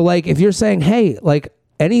later. So, like, if you're saying, hey, like,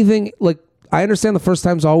 anything, like, I understand the first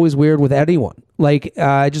time's always weird with anyone. Like,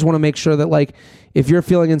 I just want to make sure that, like, if you're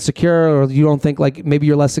feeling insecure or you don't think, like, maybe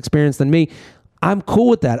you're less experienced than me, I'm cool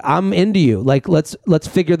with that. I'm into you. Like, let's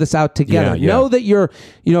figure this out together. Know that you're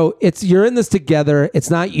in this together. It's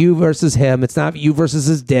not you versus him. It's not you versus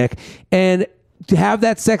his dick. And to have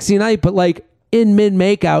that sexy night, but like in mid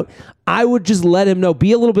makeout, I would just let him know.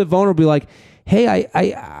 Be a little bit vulnerable. Be like, hey,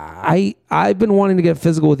 I've been wanting to get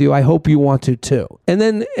physical with you. I hope you want to too. And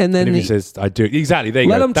then if he says, I do. Exactly. There you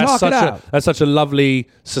go. Let him talk it out. That's such a lovely,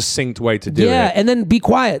 succinct way to do it. Yeah, and then be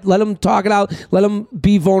quiet. Let him talk it out. Let him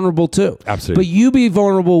be vulnerable too. Absolutely. But you be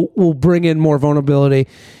vulnerable will bring in more vulnerability.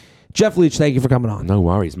 Jeff Leach, thank you for coming on. No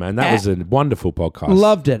worries, man. That was a wonderful podcast.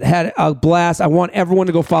 Loved it. Had a blast. I want everyone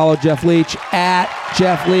to go follow Jeff Leach at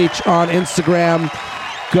Jeff Leach on Instagram.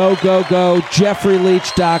 Go,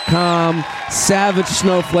 JeffreyLeach.com. Savage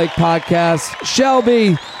Snowflake Podcast.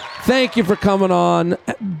 Shelby, thank you for coming on.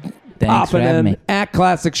 Thanks for having me. At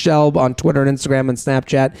Classic Shelb on Twitter and Instagram and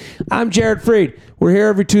Snapchat. I'm Jared Freed. We're here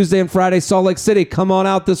every Tuesday and Friday, Salt Lake City. Come on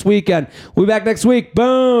out this weekend. We'll be back next week.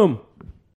 Boom.